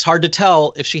 It was hard to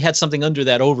tell if she had something under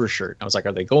that overshirt. I was like,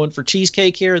 are they going for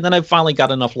cheesecake here? And then I finally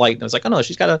got enough light, and I was like, oh no,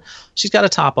 she's got a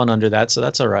top on under that, so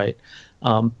that's all right.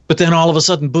 But then all of a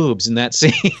sudden, boobs in that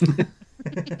scene.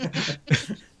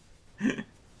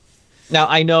 Now,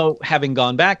 I know, having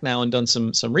gone back now and done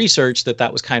some research,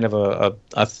 that was kind of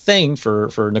a thing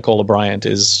for Nicola Bryant,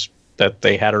 is that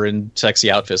they had her in sexy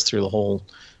outfits through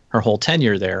her whole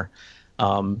tenure there.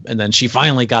 And then she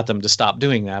finally got them to stop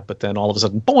doing that, but then all of a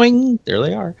sudden, boing, there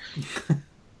they are.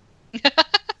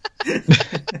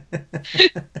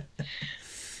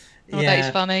 That is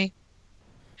funny.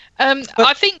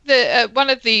 I think that one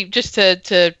of the, just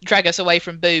to drag us away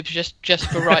from boobs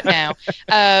just for right now,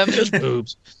 just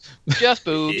boobs. Just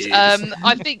boobs.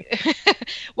 I think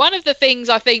one of the things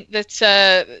I think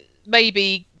that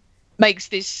maybe makes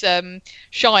this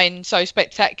shine so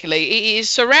spectacularly, it is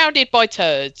surrounded by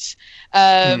turds.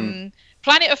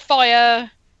 Planet of Fire,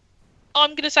 I'm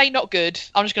going to say not good.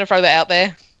 I'm just going to throw that out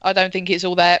there. I don't think it's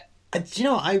all that. Do you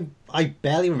know, I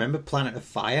barely remember Planet of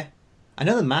Fire. I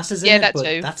know the Masters in it, that but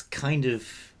too. That's kind of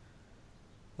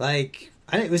like,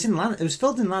 it was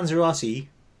filmed in Lanzarote.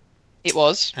 It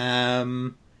was.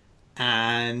 And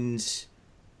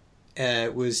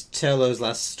it was Turlo's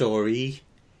last story.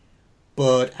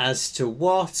 But as to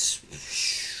what,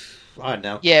 I don't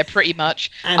know. Yeah, pretty much.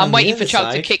 And I'm waiting for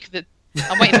Chuck to kick the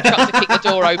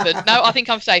door open. No, I think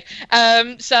I'm safe.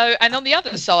 So, and on the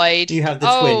other side, you have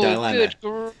the twin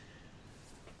dilemma.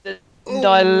 The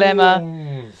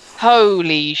dilemma.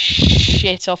 Holy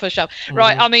shit off a shelf.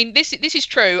 Right, I mean, this is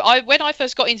true. When I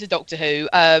first got into Doctor Who,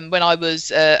 when I was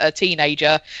a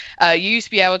teenager, you used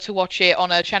to be able to watch it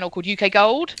on a channel called UK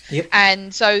Gold. Yep.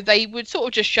 And so they would sort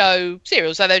of just show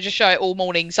serials. So they'd just show it all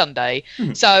morning Sunday.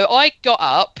 So I got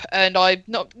up, and I'm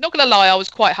not going to lie, I was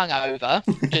quite hungover,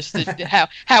 just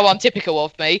how untypical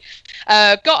of me.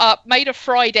 Got up, made a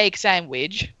fried egg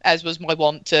sandwich, as was my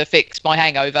wont to fix my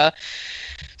hangover.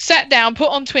 Sat down, put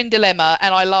on Twin Dilemma,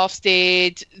 and I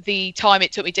lasted the time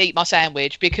it took me to eat my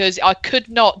sandwich, because I could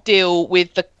not deal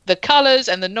with the colours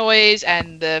and the noise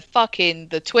and the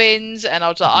twins, and I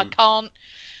was like,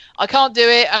 I can't do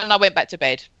it, and I went back to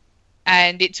bed.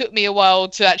 And it took me a while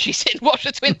to actually sit and watch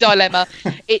the Twin Dilemma.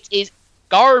 It is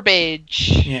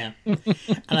garbage. Yeah.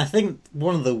 And I think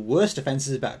one of the worst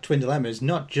offences about Twin Dilemma is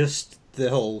not just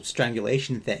the whole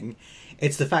strangulation thing,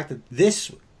 it's the fact that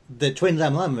the Twin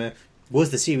Dilemma was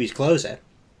the series closer.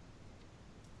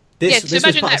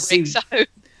 Imagine that, Rick. So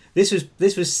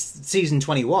this was season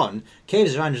 21.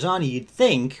 Caves of Androzani, you'd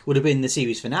think, would have been the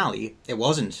series finale. It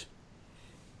wasn't.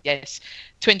 Yes,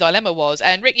 Twin Dilemma was.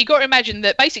 And Rick, you got to imagine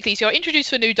that basically, so you're introduced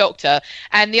to a new Doctor,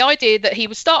 and the idea that he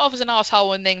would start off as an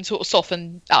arsehole and then sort of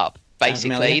soften up.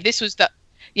 Basically, this was the.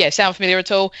 Yeah, sound familiar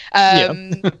at all?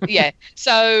 Yeah.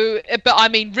 So, but I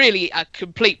mean, really a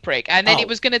complete prick. And then it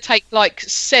was going to take like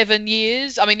 7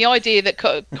 years. I mean, the idea that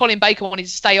Colin Baker wanted to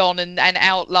stay on and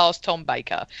outlast Tom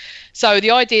Baker. So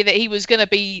the idea that he was going to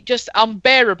be just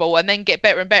unbearable and then get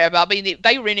better and better. But I mean,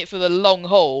 they were in it for the long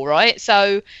haul, right?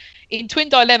 So in Twin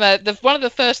Dilemma, one of the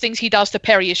first things he does to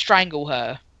Perry is strangle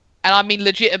her. And I mean,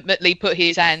 legitimately put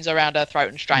his hands around her throat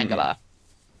and strangle her.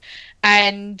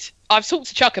 And I've talked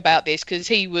to Chuck about this, because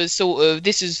he was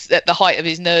this is at the height of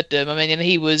his nerddom. I mean, and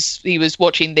he was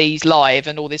watching these live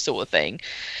and all this sort of thing.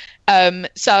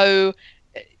 So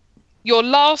your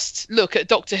last look at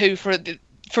Doctor Who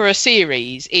for a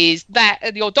series is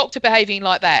that your Doctor behaving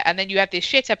like that, and then you have this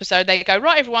shit episode. They go,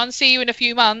 right, everyone, see you in a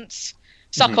few months.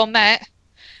 Suck on that.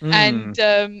 And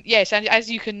yes, and as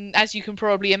you can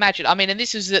probably imagine, I mean, and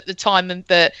this was at the time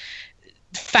that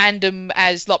fandom,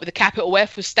 as like with the capital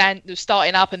F, was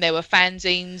starting up, and there were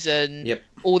fanzines and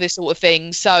all this sort of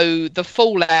thing. So the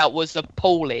fallout was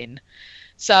appalling.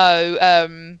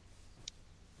 So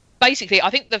basically, I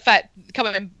think the fact,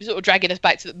 sort of dragging us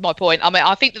back to my point, I mean,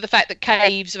 I think that the fact that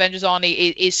Caves of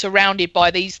Androzani is surrounded by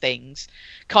these things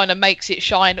kind of makes it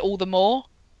shine all the more.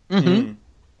 Mm-hmm.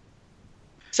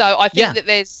 So I think that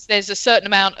there's a certain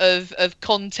amount of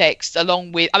context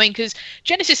along with, I mean, because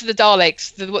Genesis of the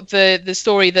Daleks, the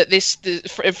story that this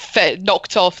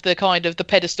knocked off the kind of the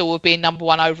pedestal of being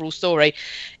 #1 overall story,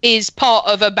 is part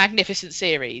of a magnificent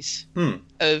series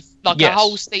of like a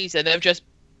whole season of just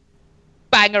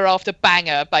banger after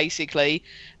banger, basically.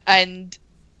 And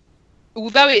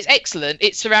although it's excellent,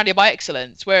 it's surrounded by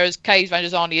excellence, whereas Caves of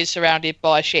Androzani is surrounded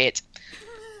by shit.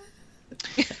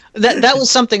 That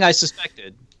was something I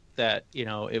suspected, that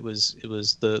it was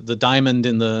the diamond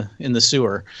in the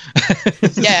sewer.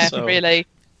 Yeah, so, really.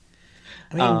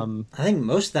 I mean, I think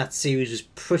most of that series was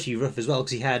pretty rough as well,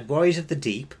 because he had Warriors of the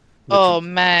Deep. Oh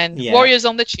man, Warriors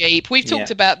on the cheap. We've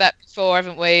talked about that before,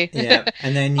 haven't we? Yeah,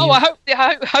 and then I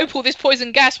hope all this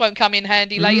poison gas won't come in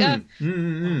handy later.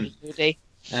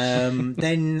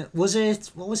 Then what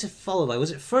was it followed by?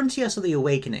 Was it Frontiers or The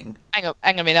Awakening? Hang on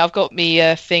a minute. I've got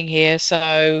me thing here.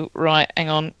 So right, hang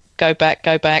on. Go back.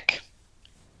 Right.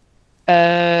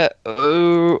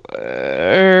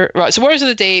 So Warriors of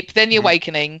the Deep, then The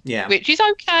Awakening, which is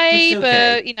okay,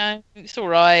 but it's all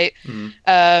right.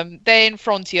 Then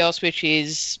Frontiers, which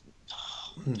is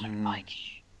I don't like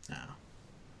it. No.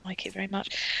 Like it very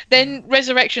much. Then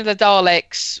Resurrection of the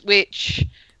Daleks, which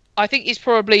I think is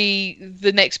probably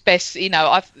the next best.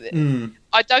 I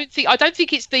don't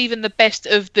think it's even the best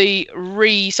of the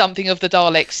something of the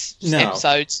Daleks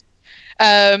episodes.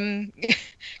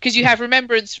 Because you have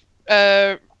Remembrance,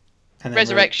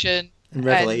 Resurrection, and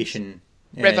Revelation.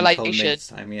 Revelation.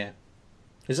 Time,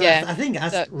 I think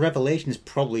Revelation is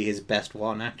probably his best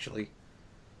one, actually.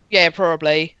 Yeah,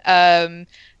 probably. Then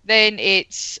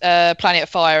it's Planet of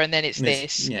Fire, and then it's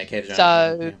this. Yeah, Caves of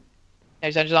Androzani.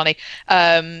 Caves of Androzani.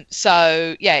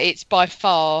 So yeah, it's by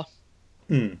far,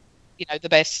 the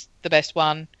best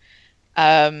one.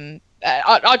 I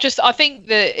think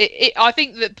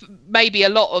that maybe a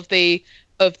lot of the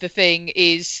thing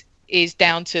is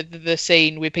down to the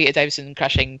scene with Peter Davison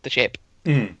crashing the ship.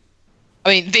 I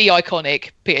mean, the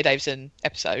iconic Peter Davison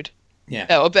episode.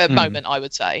 Moment, I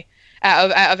would say,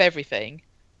 out of everything.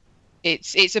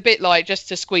 It's a bit like, just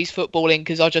to squeeze football in,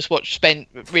 because I just spent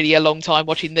really a long time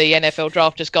watching the NFL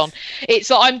draft just gone.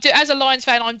 It's like, as a Lions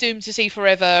fan, I'm doomed to see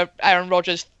forever Aaron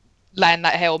Rodgers land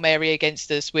that Hail Mary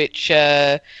against us, which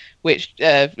ended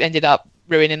up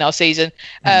ruining our season.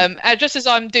 And just as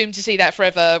I'm doomed to see that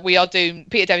forever,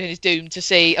 Peter Davison is doomed to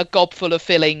see a gob full of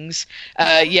fillings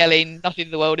yelling, "Nothing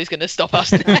in the world is going to stop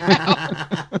us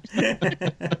now."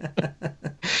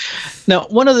 Now,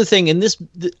 one other thing,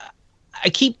 I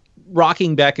keep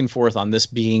rocking back and forth on this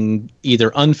being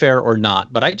either unfair or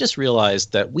not, but I just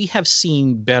realized that we have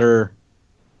seen better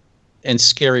and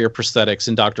scarier prosthetics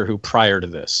in Doctor Who prior to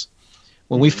this.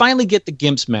 When we finally get the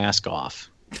Gimp's mask off,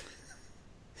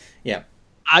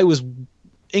 I was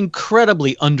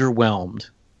incredibly underwhelmed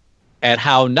at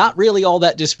how not really all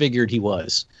that disfigured he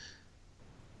was.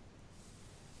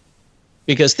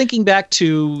 Because thinking back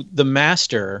to the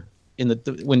Master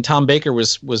when Tom Baker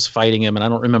was fighting him, and I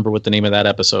don't remember what the name of that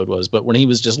episode was, but when he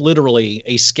was just literally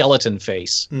a skeleton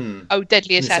face. Oh,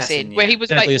 Deadly Assassin, where he was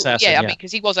Deadly Assassin, I mean,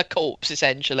 because he was a corpse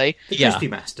essentially. The Crispy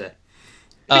Master.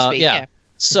 Crispy,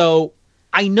 So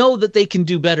I know that they can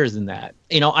do better than that.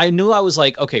 I knew, I was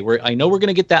like, okay, I know we're going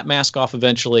to get that mask off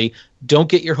eventually. Don't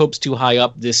get your hopes too high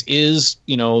up. This is,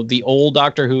 the old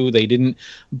Doctor Who. They didn't.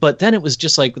 But then it was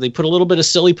just like they put a little bit of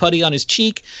silly putty on his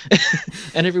cheek,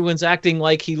 and everyone's acting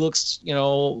like he looks,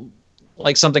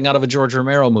 like something out of a George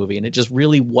Romero movie. And it just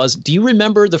really was. Do you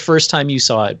remember the first time you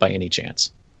saw it by any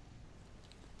chance?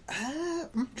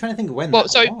 I'm trying to think of when that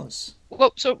was.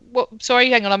 Sorry,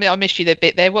 hang on. I missed you a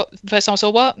bit there. What, the first time I saw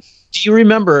what? Do you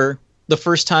remember the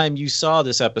first time you saw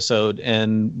this episode,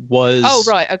 and was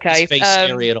his face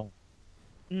scary at all?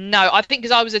 No, I think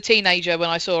because I was a teenager when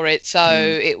I saw it, so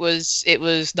it was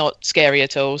not scary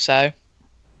at all. So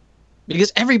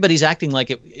because everybody's acting like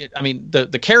it. I mean,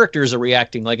 the characters are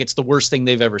reacting like it's the worst thing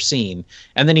they've ever seen,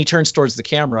 and then he turns towards the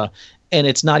camera, and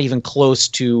it's not even close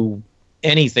to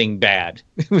anything bad.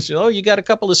 It was, oh, you got a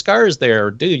couple of scars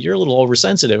there, dude. You're a little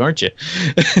oversensitive, aren't you?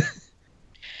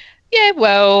 Yeah,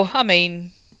 well, I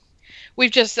mean,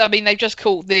 they've just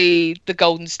caught the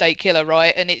Golden State Killer,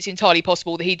 right? And it's entirely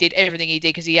possible that he did everything he did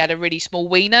because he had a really small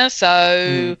wiener.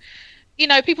 So,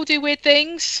 people do weird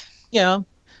things. Yeah,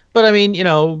 but I mean,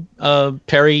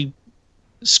 Perry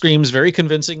screams very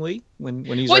convincingly when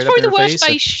he's Well, right it's up probably in the her worst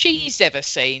face. face she's ever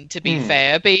seen, to be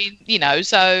fair. Being,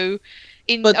 so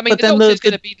But the then Doctor's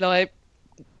going to be like,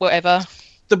 whatever.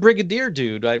 The Brigadier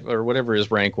dude, or whatever his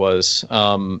rank was,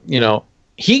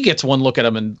 he gets one look at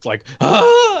him and like,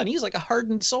 and he's like a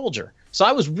hardened soldier. So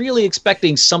I was really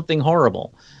expecting something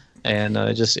horrible, and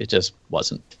it just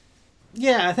wasn't.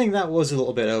 Yeah, I think that was a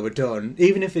little bit overdone.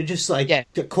 Even if it just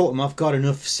caught him off guard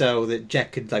enough so that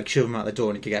Jack could like shove him out the door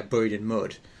and he could get buried in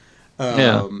mud.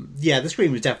 Yeah, the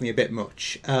scream was definitely a bit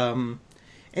much. In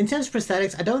terms of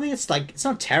prosthetics, I don't think it's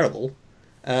not terrible.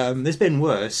 There's been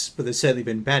worse, but there's certainly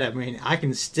been better. I mean, I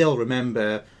can still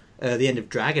remember the end of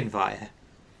Dragonfire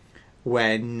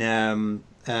when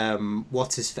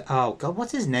what's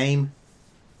his name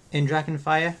in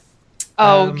Dragonfire?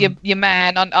 Your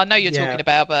man. I know you're talking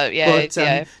about, but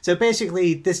yeah. So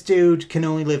basically, this dude can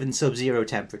only live in sub-zero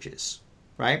temperatures,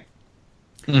 right?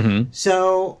 Mm-hmm.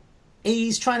 So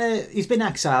he's been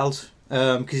exiled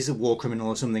because he's a war criminal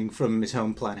or something from his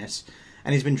home planet,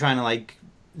 and he's been trying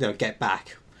to get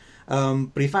back. But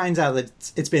he finds out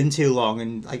that it's been too long,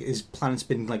 and like his planet's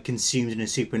been like consumed in a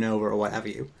supernova or what have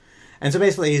you. And so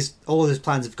basically, all of his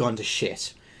plans have gone to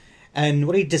shit. And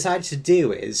what he decides to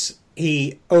do is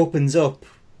he opens up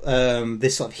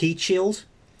this sort of heat shield.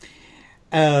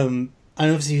 And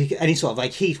obviously any sort of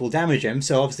like heat will damage him,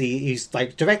 so obviously he's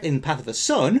like directly in the path of the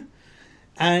sun,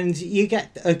 and you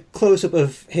get a close-up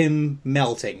of him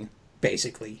melting,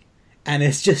 basically. And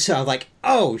it's just sort of like,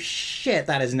 oh shit,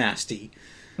 that is nasty.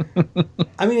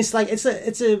 I mean, it's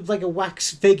a like a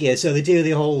wax figure, so they do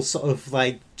the whole sort of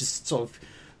like just sort of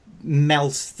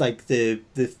melt like the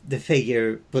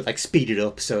figure, but like speed it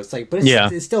up. So it's like, but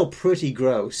it's still pretty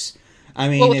gross. I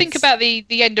mean, well, think about the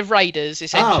end of Raiders,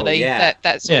 essentially. Oh, yeah.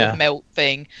 That sort of melt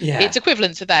thing. Yeah. It's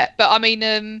equivalent to that. But I mean,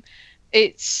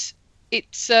 I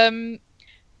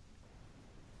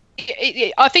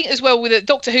think as well with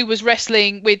Doctor Who was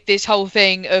wrestling with this whole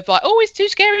thing of like, oh, it's too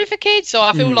scary for kids. So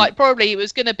I feel like probably it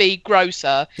was going to be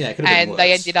grosser, and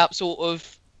they ended up sort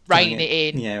of reining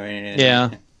it in. Yeah, reining it in. Yeah.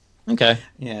 Okay.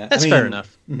 Yeah, that's fair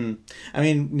enough. Mm-hmm. I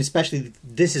mean, especially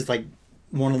this is like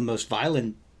one of the most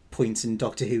violent points in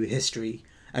Doctor Who history.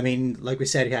 I mean, like we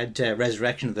said, we had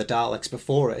Resurrection of the Daleks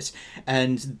before it,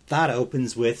 and that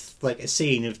opens with like a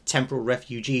scene of temporal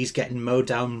refugees getting mowed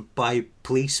down by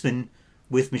policemen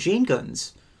with machine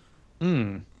guns.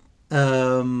 So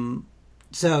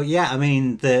yeah, I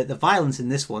mean the violence in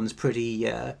this one's pretty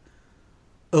up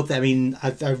there. I mean,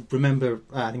 I remember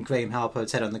I think Graham Halpert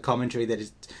said on the commentary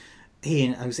that he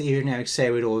and Eric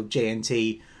Saywood or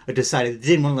JNT had decided they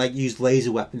didn't want to like use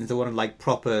laser weapons. They wanted like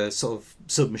proper sort of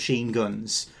submachine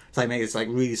guns to like make it like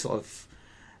really sort of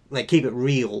like keep it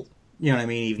real. You know what I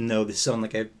mean? Even though this is on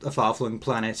like a far-flung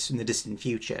planet in the distant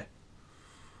future.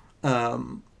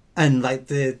 And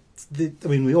like I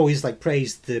mean, we always like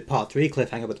praise the Part 3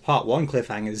 cliffhanger, but the Part 1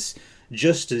 cliffhanger's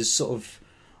just as sort of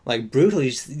like brutal.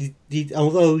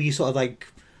 Although you sort of like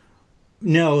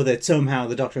know that somehow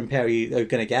the Doctor and Perry are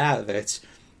going to get out of it,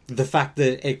 the fact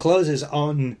that it closes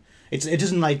on it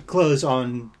doesn't like close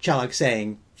on Chalak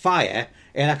saying fire.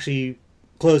 It actually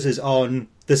closes on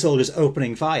the soldiers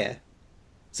opening fire.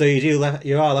 So you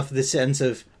are left with this sense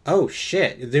of, oh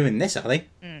shit, they're doing this, are they?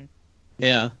 Mm.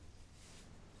 Yeah.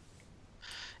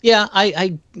 Yeah,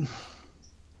 I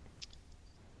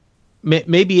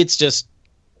maybe it's just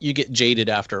you get jaded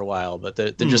after a while, but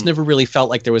there just never really felt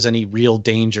like there was any real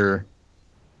danger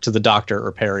to the Doctor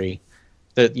or Perry.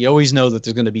 That you always know that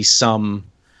there's going to be some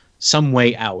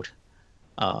way out,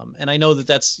 and I know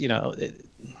that's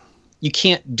you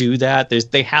can't do that.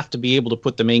 They have to be able to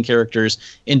put the main characters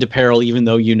into peril, even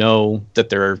though you know that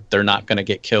they're not going to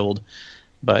get killed,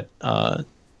 but.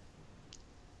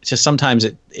 It's just sometimes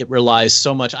it relies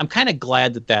so much. I'm kind of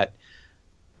glad that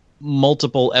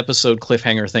multiple episode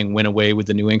cliffhanger thing went away with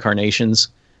the new incarnations,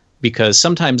 because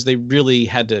sometimes they really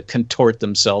had to contort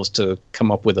themselves to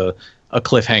come up with a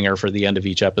cliffhanger for the end of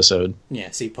each episode.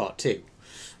 Yeah, see Part 2.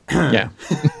 Yeah.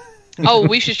 Oh,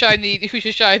 we should show him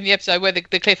the episode where the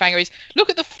cliffhanger is,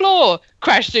 look at the floor,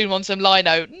 crash Zoom on some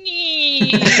lino.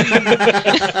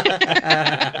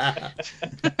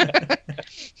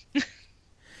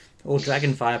 Or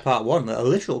Dragonfire Part 1, a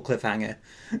literal cliffhanger.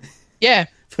 Yeah.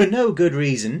 For no good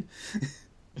reason.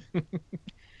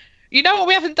 You know what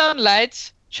we haven't done,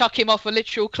 lads? Chuck him off a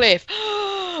literal cliff.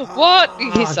 What?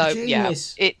 So,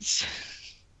 genius. yeah, it's...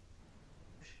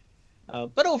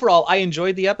 But overall, I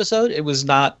enjoyed the episode. It was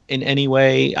not in any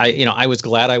way... I was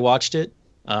glad I watched it.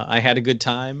 I had a good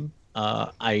time.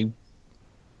 I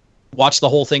watched the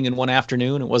whole thing in one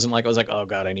afternoon. It wasn't like I was like, oh,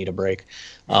 God, I need a break.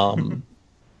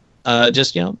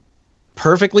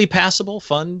 perfectly passable,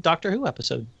 fun Doctor Who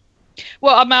episode.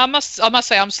 Well, I must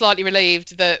say I'm slightly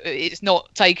relieved that it's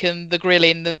not taken the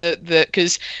grilling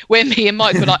because when me and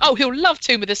Mike were like, oh, he'll love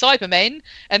Tomb of the Cybermen,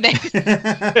 and then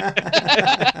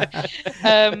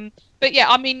but yeah,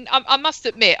 I mean, I must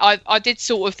admit, I did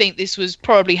sort of think this was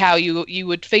probably how you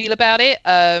would feel about it,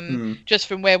 just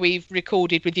from where we've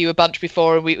recorded with you a bunch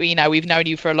before, and we've known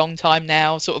you for a long time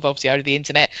now, sort of obviously over the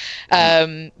internet,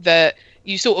 that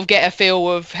you sort of get a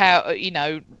feel of how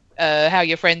how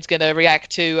your friend's going to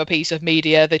react to a piece of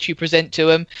media that you present to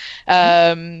them.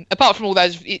 Apart from all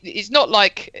those, it's not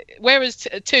like, whereas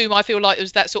Tomb, I feel like it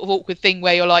was that sort of awkward thing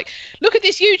where you're like, look at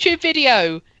this YouTube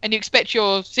video, and you expect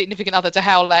your significant other to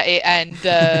howl at it, and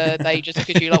they just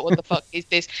look at you like, what the fuck is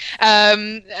this?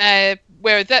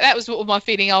 Whereas that was sort of my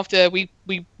feeling after we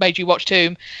made you watch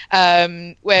Tomb.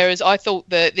 Whereas I thought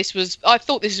this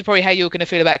is probably how you were going to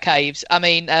feel about Caves. I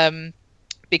mean,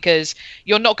 because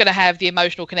you're not going to have the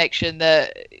emotional connection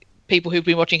that people who've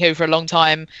been watching Who for a long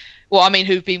time, well, I mean,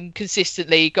 who've been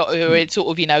consistently who are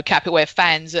sort of, Capitware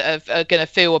fans are going to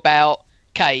feel about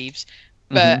Caves.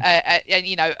 But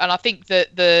and I think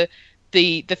that the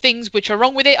things which are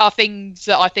wrong with it are things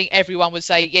that I think everyone would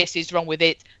say yes is wrong with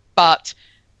it, but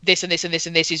this and this and this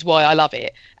and this is why I love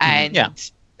it. And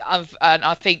and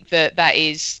I think that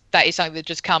is something that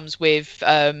just comes with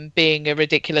being a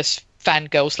ridiculous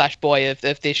fangirl / boy of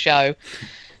this show.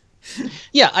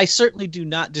 Yeah, I certainly do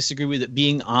not disagree with it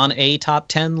being on a top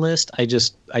 10 list. I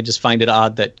just find it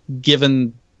odd that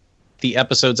given the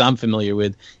episodes I'm familiar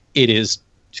with, it is,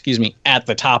 at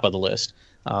the top of the list.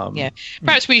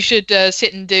 Perhaps we should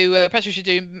sit and do. Perhaps we should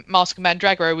do Mask of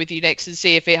Mandragora with you next and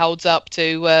see if it holds up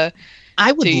to.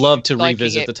 I would love to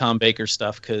revisit the Tom Baker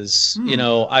stuff because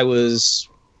I was.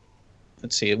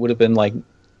 Let's see, it would have been like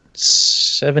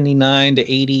 79 to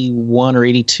 81 or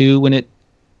 82 when it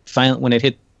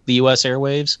hit the U.S.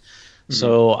 airwaves.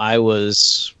 So I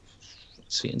was,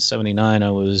 in 79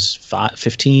 I was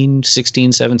 15,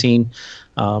 16, 17.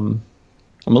 I'm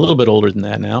a little bit older than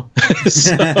that now.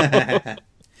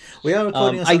 We are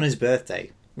recording this on his birthday,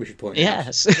 we should point out.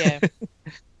 Yes. Yeah.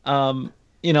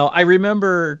 I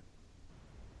remember.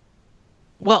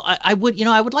 Well, I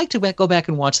would like to go back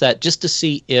and watch that just to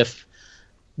see if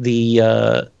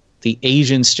the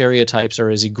Asian stereotypes are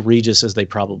as egregious as they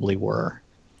probably were,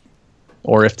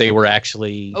 or if they were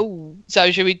actually. Oh, so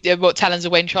should we Talons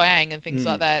of Wen Chiang and things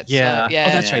like that? Yeah, so, yeah.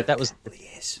 Oh, that's right. That was.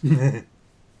 Yes.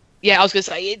 Yeah, I was going to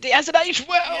say it hasn't aged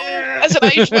well. Yeah. Hasn't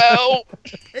aged well.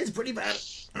 It's pretty bad.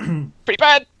 Pretty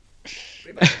bad.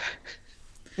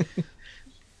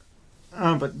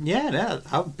 But yeah,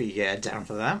 I would be down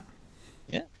for that.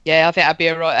 Yeah, I think that'd be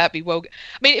alright. That'd be well.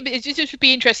 I mean, it just would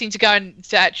be interesting to go and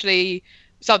to actually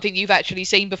something you've actually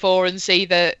seen before and see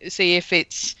if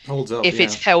it's holds up,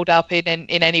 it's held up in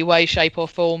any way, shape, or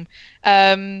form.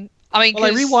 I mean,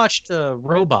 I rewatched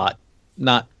Robot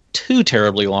not too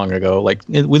terribly long ago, like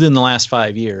within the last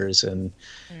 5 years, and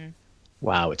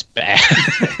wow, it's bad.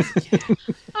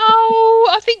 Oh,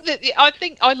 I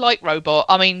think I like Robot.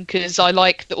 I mean, because I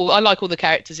like all the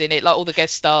characters in it, like all the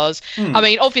guest stars. I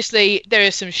mean, obviously there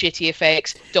are some shitty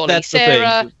effects. Dolly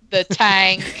Sarah, the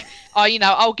tank.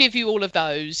 I'll give you all of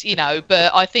those.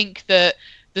 But I think that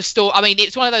the story. I mean,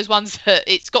 it's one of those ones that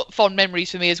it's got fond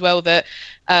memories for me as well. That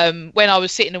when I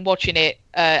was sitting and watching it,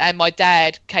 and my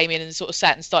dad came in and sort of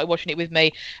sat and started watching it with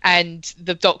me, and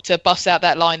the doctor busts out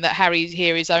that line that Harry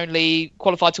here is only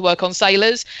qualified to work on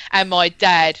sailors, and my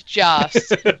dad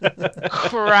just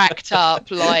cracked up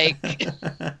like.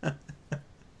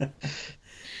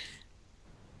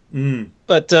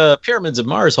 But Pyramids of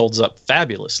Mars holds up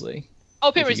fabulously.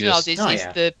 Oh, Pyramids of Mars is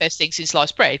the best thing since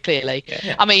sliced bread, clearly.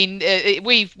 Yeah. I mean,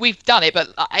 we've done it,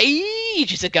 but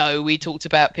ages ago we talked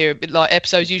about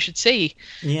episodes you should see.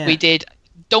 Yeah. We did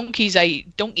donkeys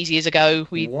years ago.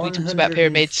 We talked about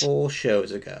pyramids. 4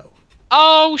 shows ago.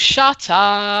 Oh, shut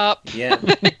up! Yeah,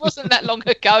 it wasn't that long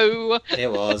ago.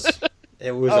 It was.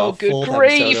 It was our 4th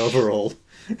episode overall.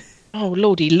 Oh,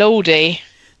 lordy.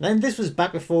 And this was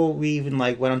back before we even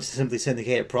went on to Simply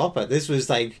Syndicate proper. This was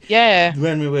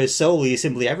when we were solely a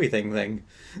Simply Everything thing.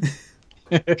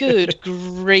 Good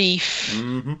grief.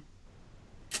 Mm-hmm.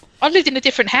 I lived in a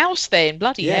different house then.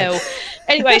 Bloody hell.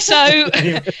 Anyway, so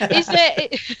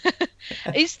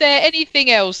is there anything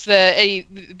else that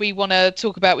we want to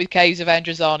talk about with Caves of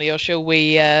Androzani, or shall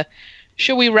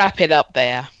we wrap it up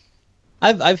there?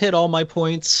 I've hit all my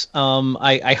points.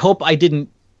 I hope I didn't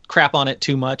crap on it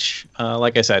too much.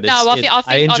 Like I said,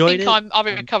 I enjoyed it. I've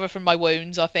recovered from my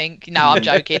wounds. I think. No, I'm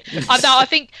joking. I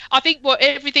think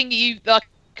everything you like.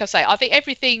 like I say, I think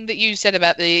everything that you said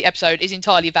about the episode is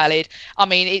entirely valid. I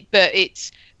mean,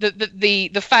 it's the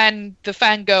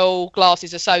fangirl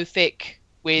glasses are so thick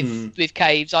with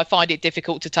Caves. I find it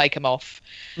difficult to take them off.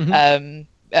 Mhm.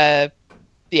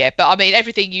 Yeah, but I mean,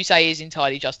 everything you say is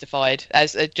entirely justified,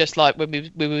 as just like when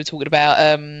we were talking about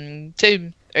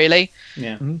Tomb, really.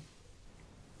 Yeah. Mhm.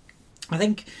 I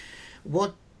think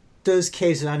what does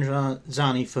Caves of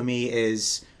Androzani for me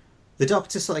is the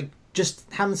Doctor just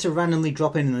happens to randomly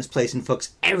drop in this place and fucks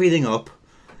everything up.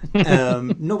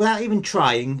 No, without even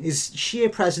trying. His sheer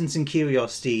presence and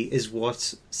curiosity is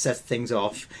what sets things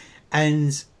off.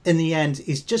 And in the end,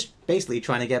 he's just basically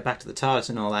trying to get back to the TARDIS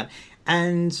and all that.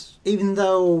 And even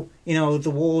though,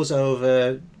 the war's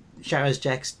over, Sharaz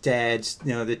Jek's dead,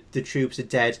 the troops are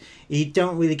dead, you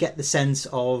don't really get the sense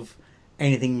of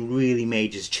anything really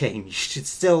major's changed. It's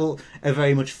still a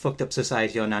very much fucked up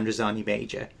society on Androzani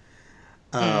Major.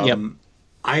 Yep.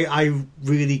 I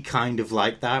really kind of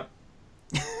like that.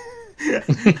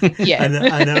 Yeah.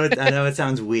 I know it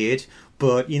sounds weird,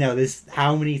 but there's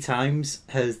how many times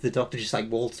has the Doctor just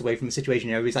waltzed away from the situation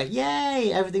and everybody's like,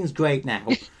 yay, everything's great now.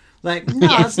 No,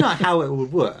 that's not how it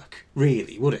would work,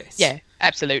 really, would it? Yeah,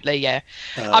 absolutely, yeah.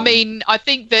 I mean, I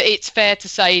think that it's fair to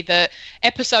say that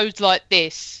episodes like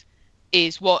this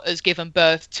is what has given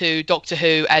birth to Doctor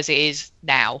Who as it is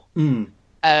now. Mm.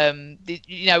 When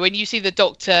you see the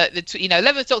Doctor,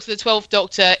 11th Doctor, the 12th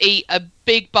Doctor eat a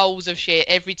big bowls of shit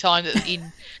every time that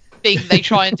they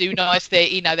try and do nice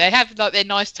thing. They have their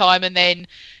nice time, and then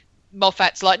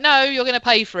Moffat's like, no, you're going to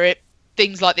pay for it.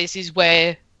 Things like this is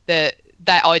where that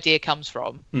idea comes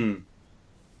from.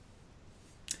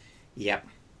 Yep.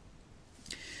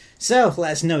 So,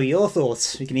 let us know your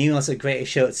thoughts. You can email us at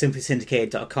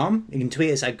greatestshow@simplysyndicated.com. You can tweet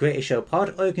us at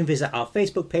greatestsshowpod, or you can visit our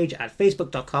Facebook page at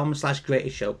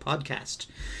facebook.com/greatestsshowpodcast.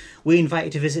 We invite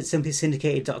you to visit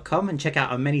simplysyndicated.com and check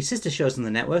out our many sister shows on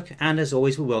the network, and as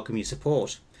always, we welcome your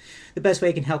support. The best way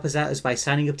you can help us out is by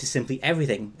signing up to Simply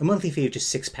Everything. A monthly fee of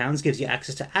just £6 gives you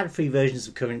access to ad-free versions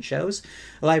of current shows,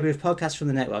 a library of podcasts from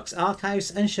the network's archives,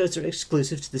 and shows that are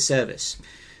exclusive to the service.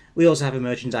 We also have a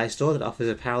merchandise store that offers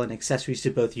apparel and accessories to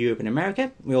both Europe and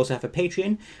America. We also have a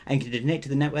Patreon, and you can donate to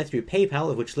the network through PayPal,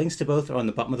 of which links to both are on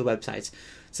the bottom of the website.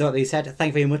 So that being said, thank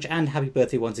you very much, and happy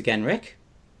birthday once again, Rick.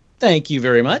 Thank you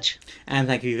very much. And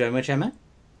thank you very much, Emma.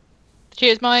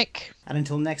 Cheers, Mike. And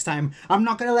until next time, I'm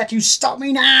not going to let you stop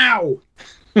me now!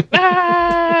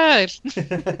 Ah!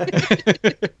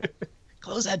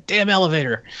 Close that damn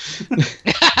elevator.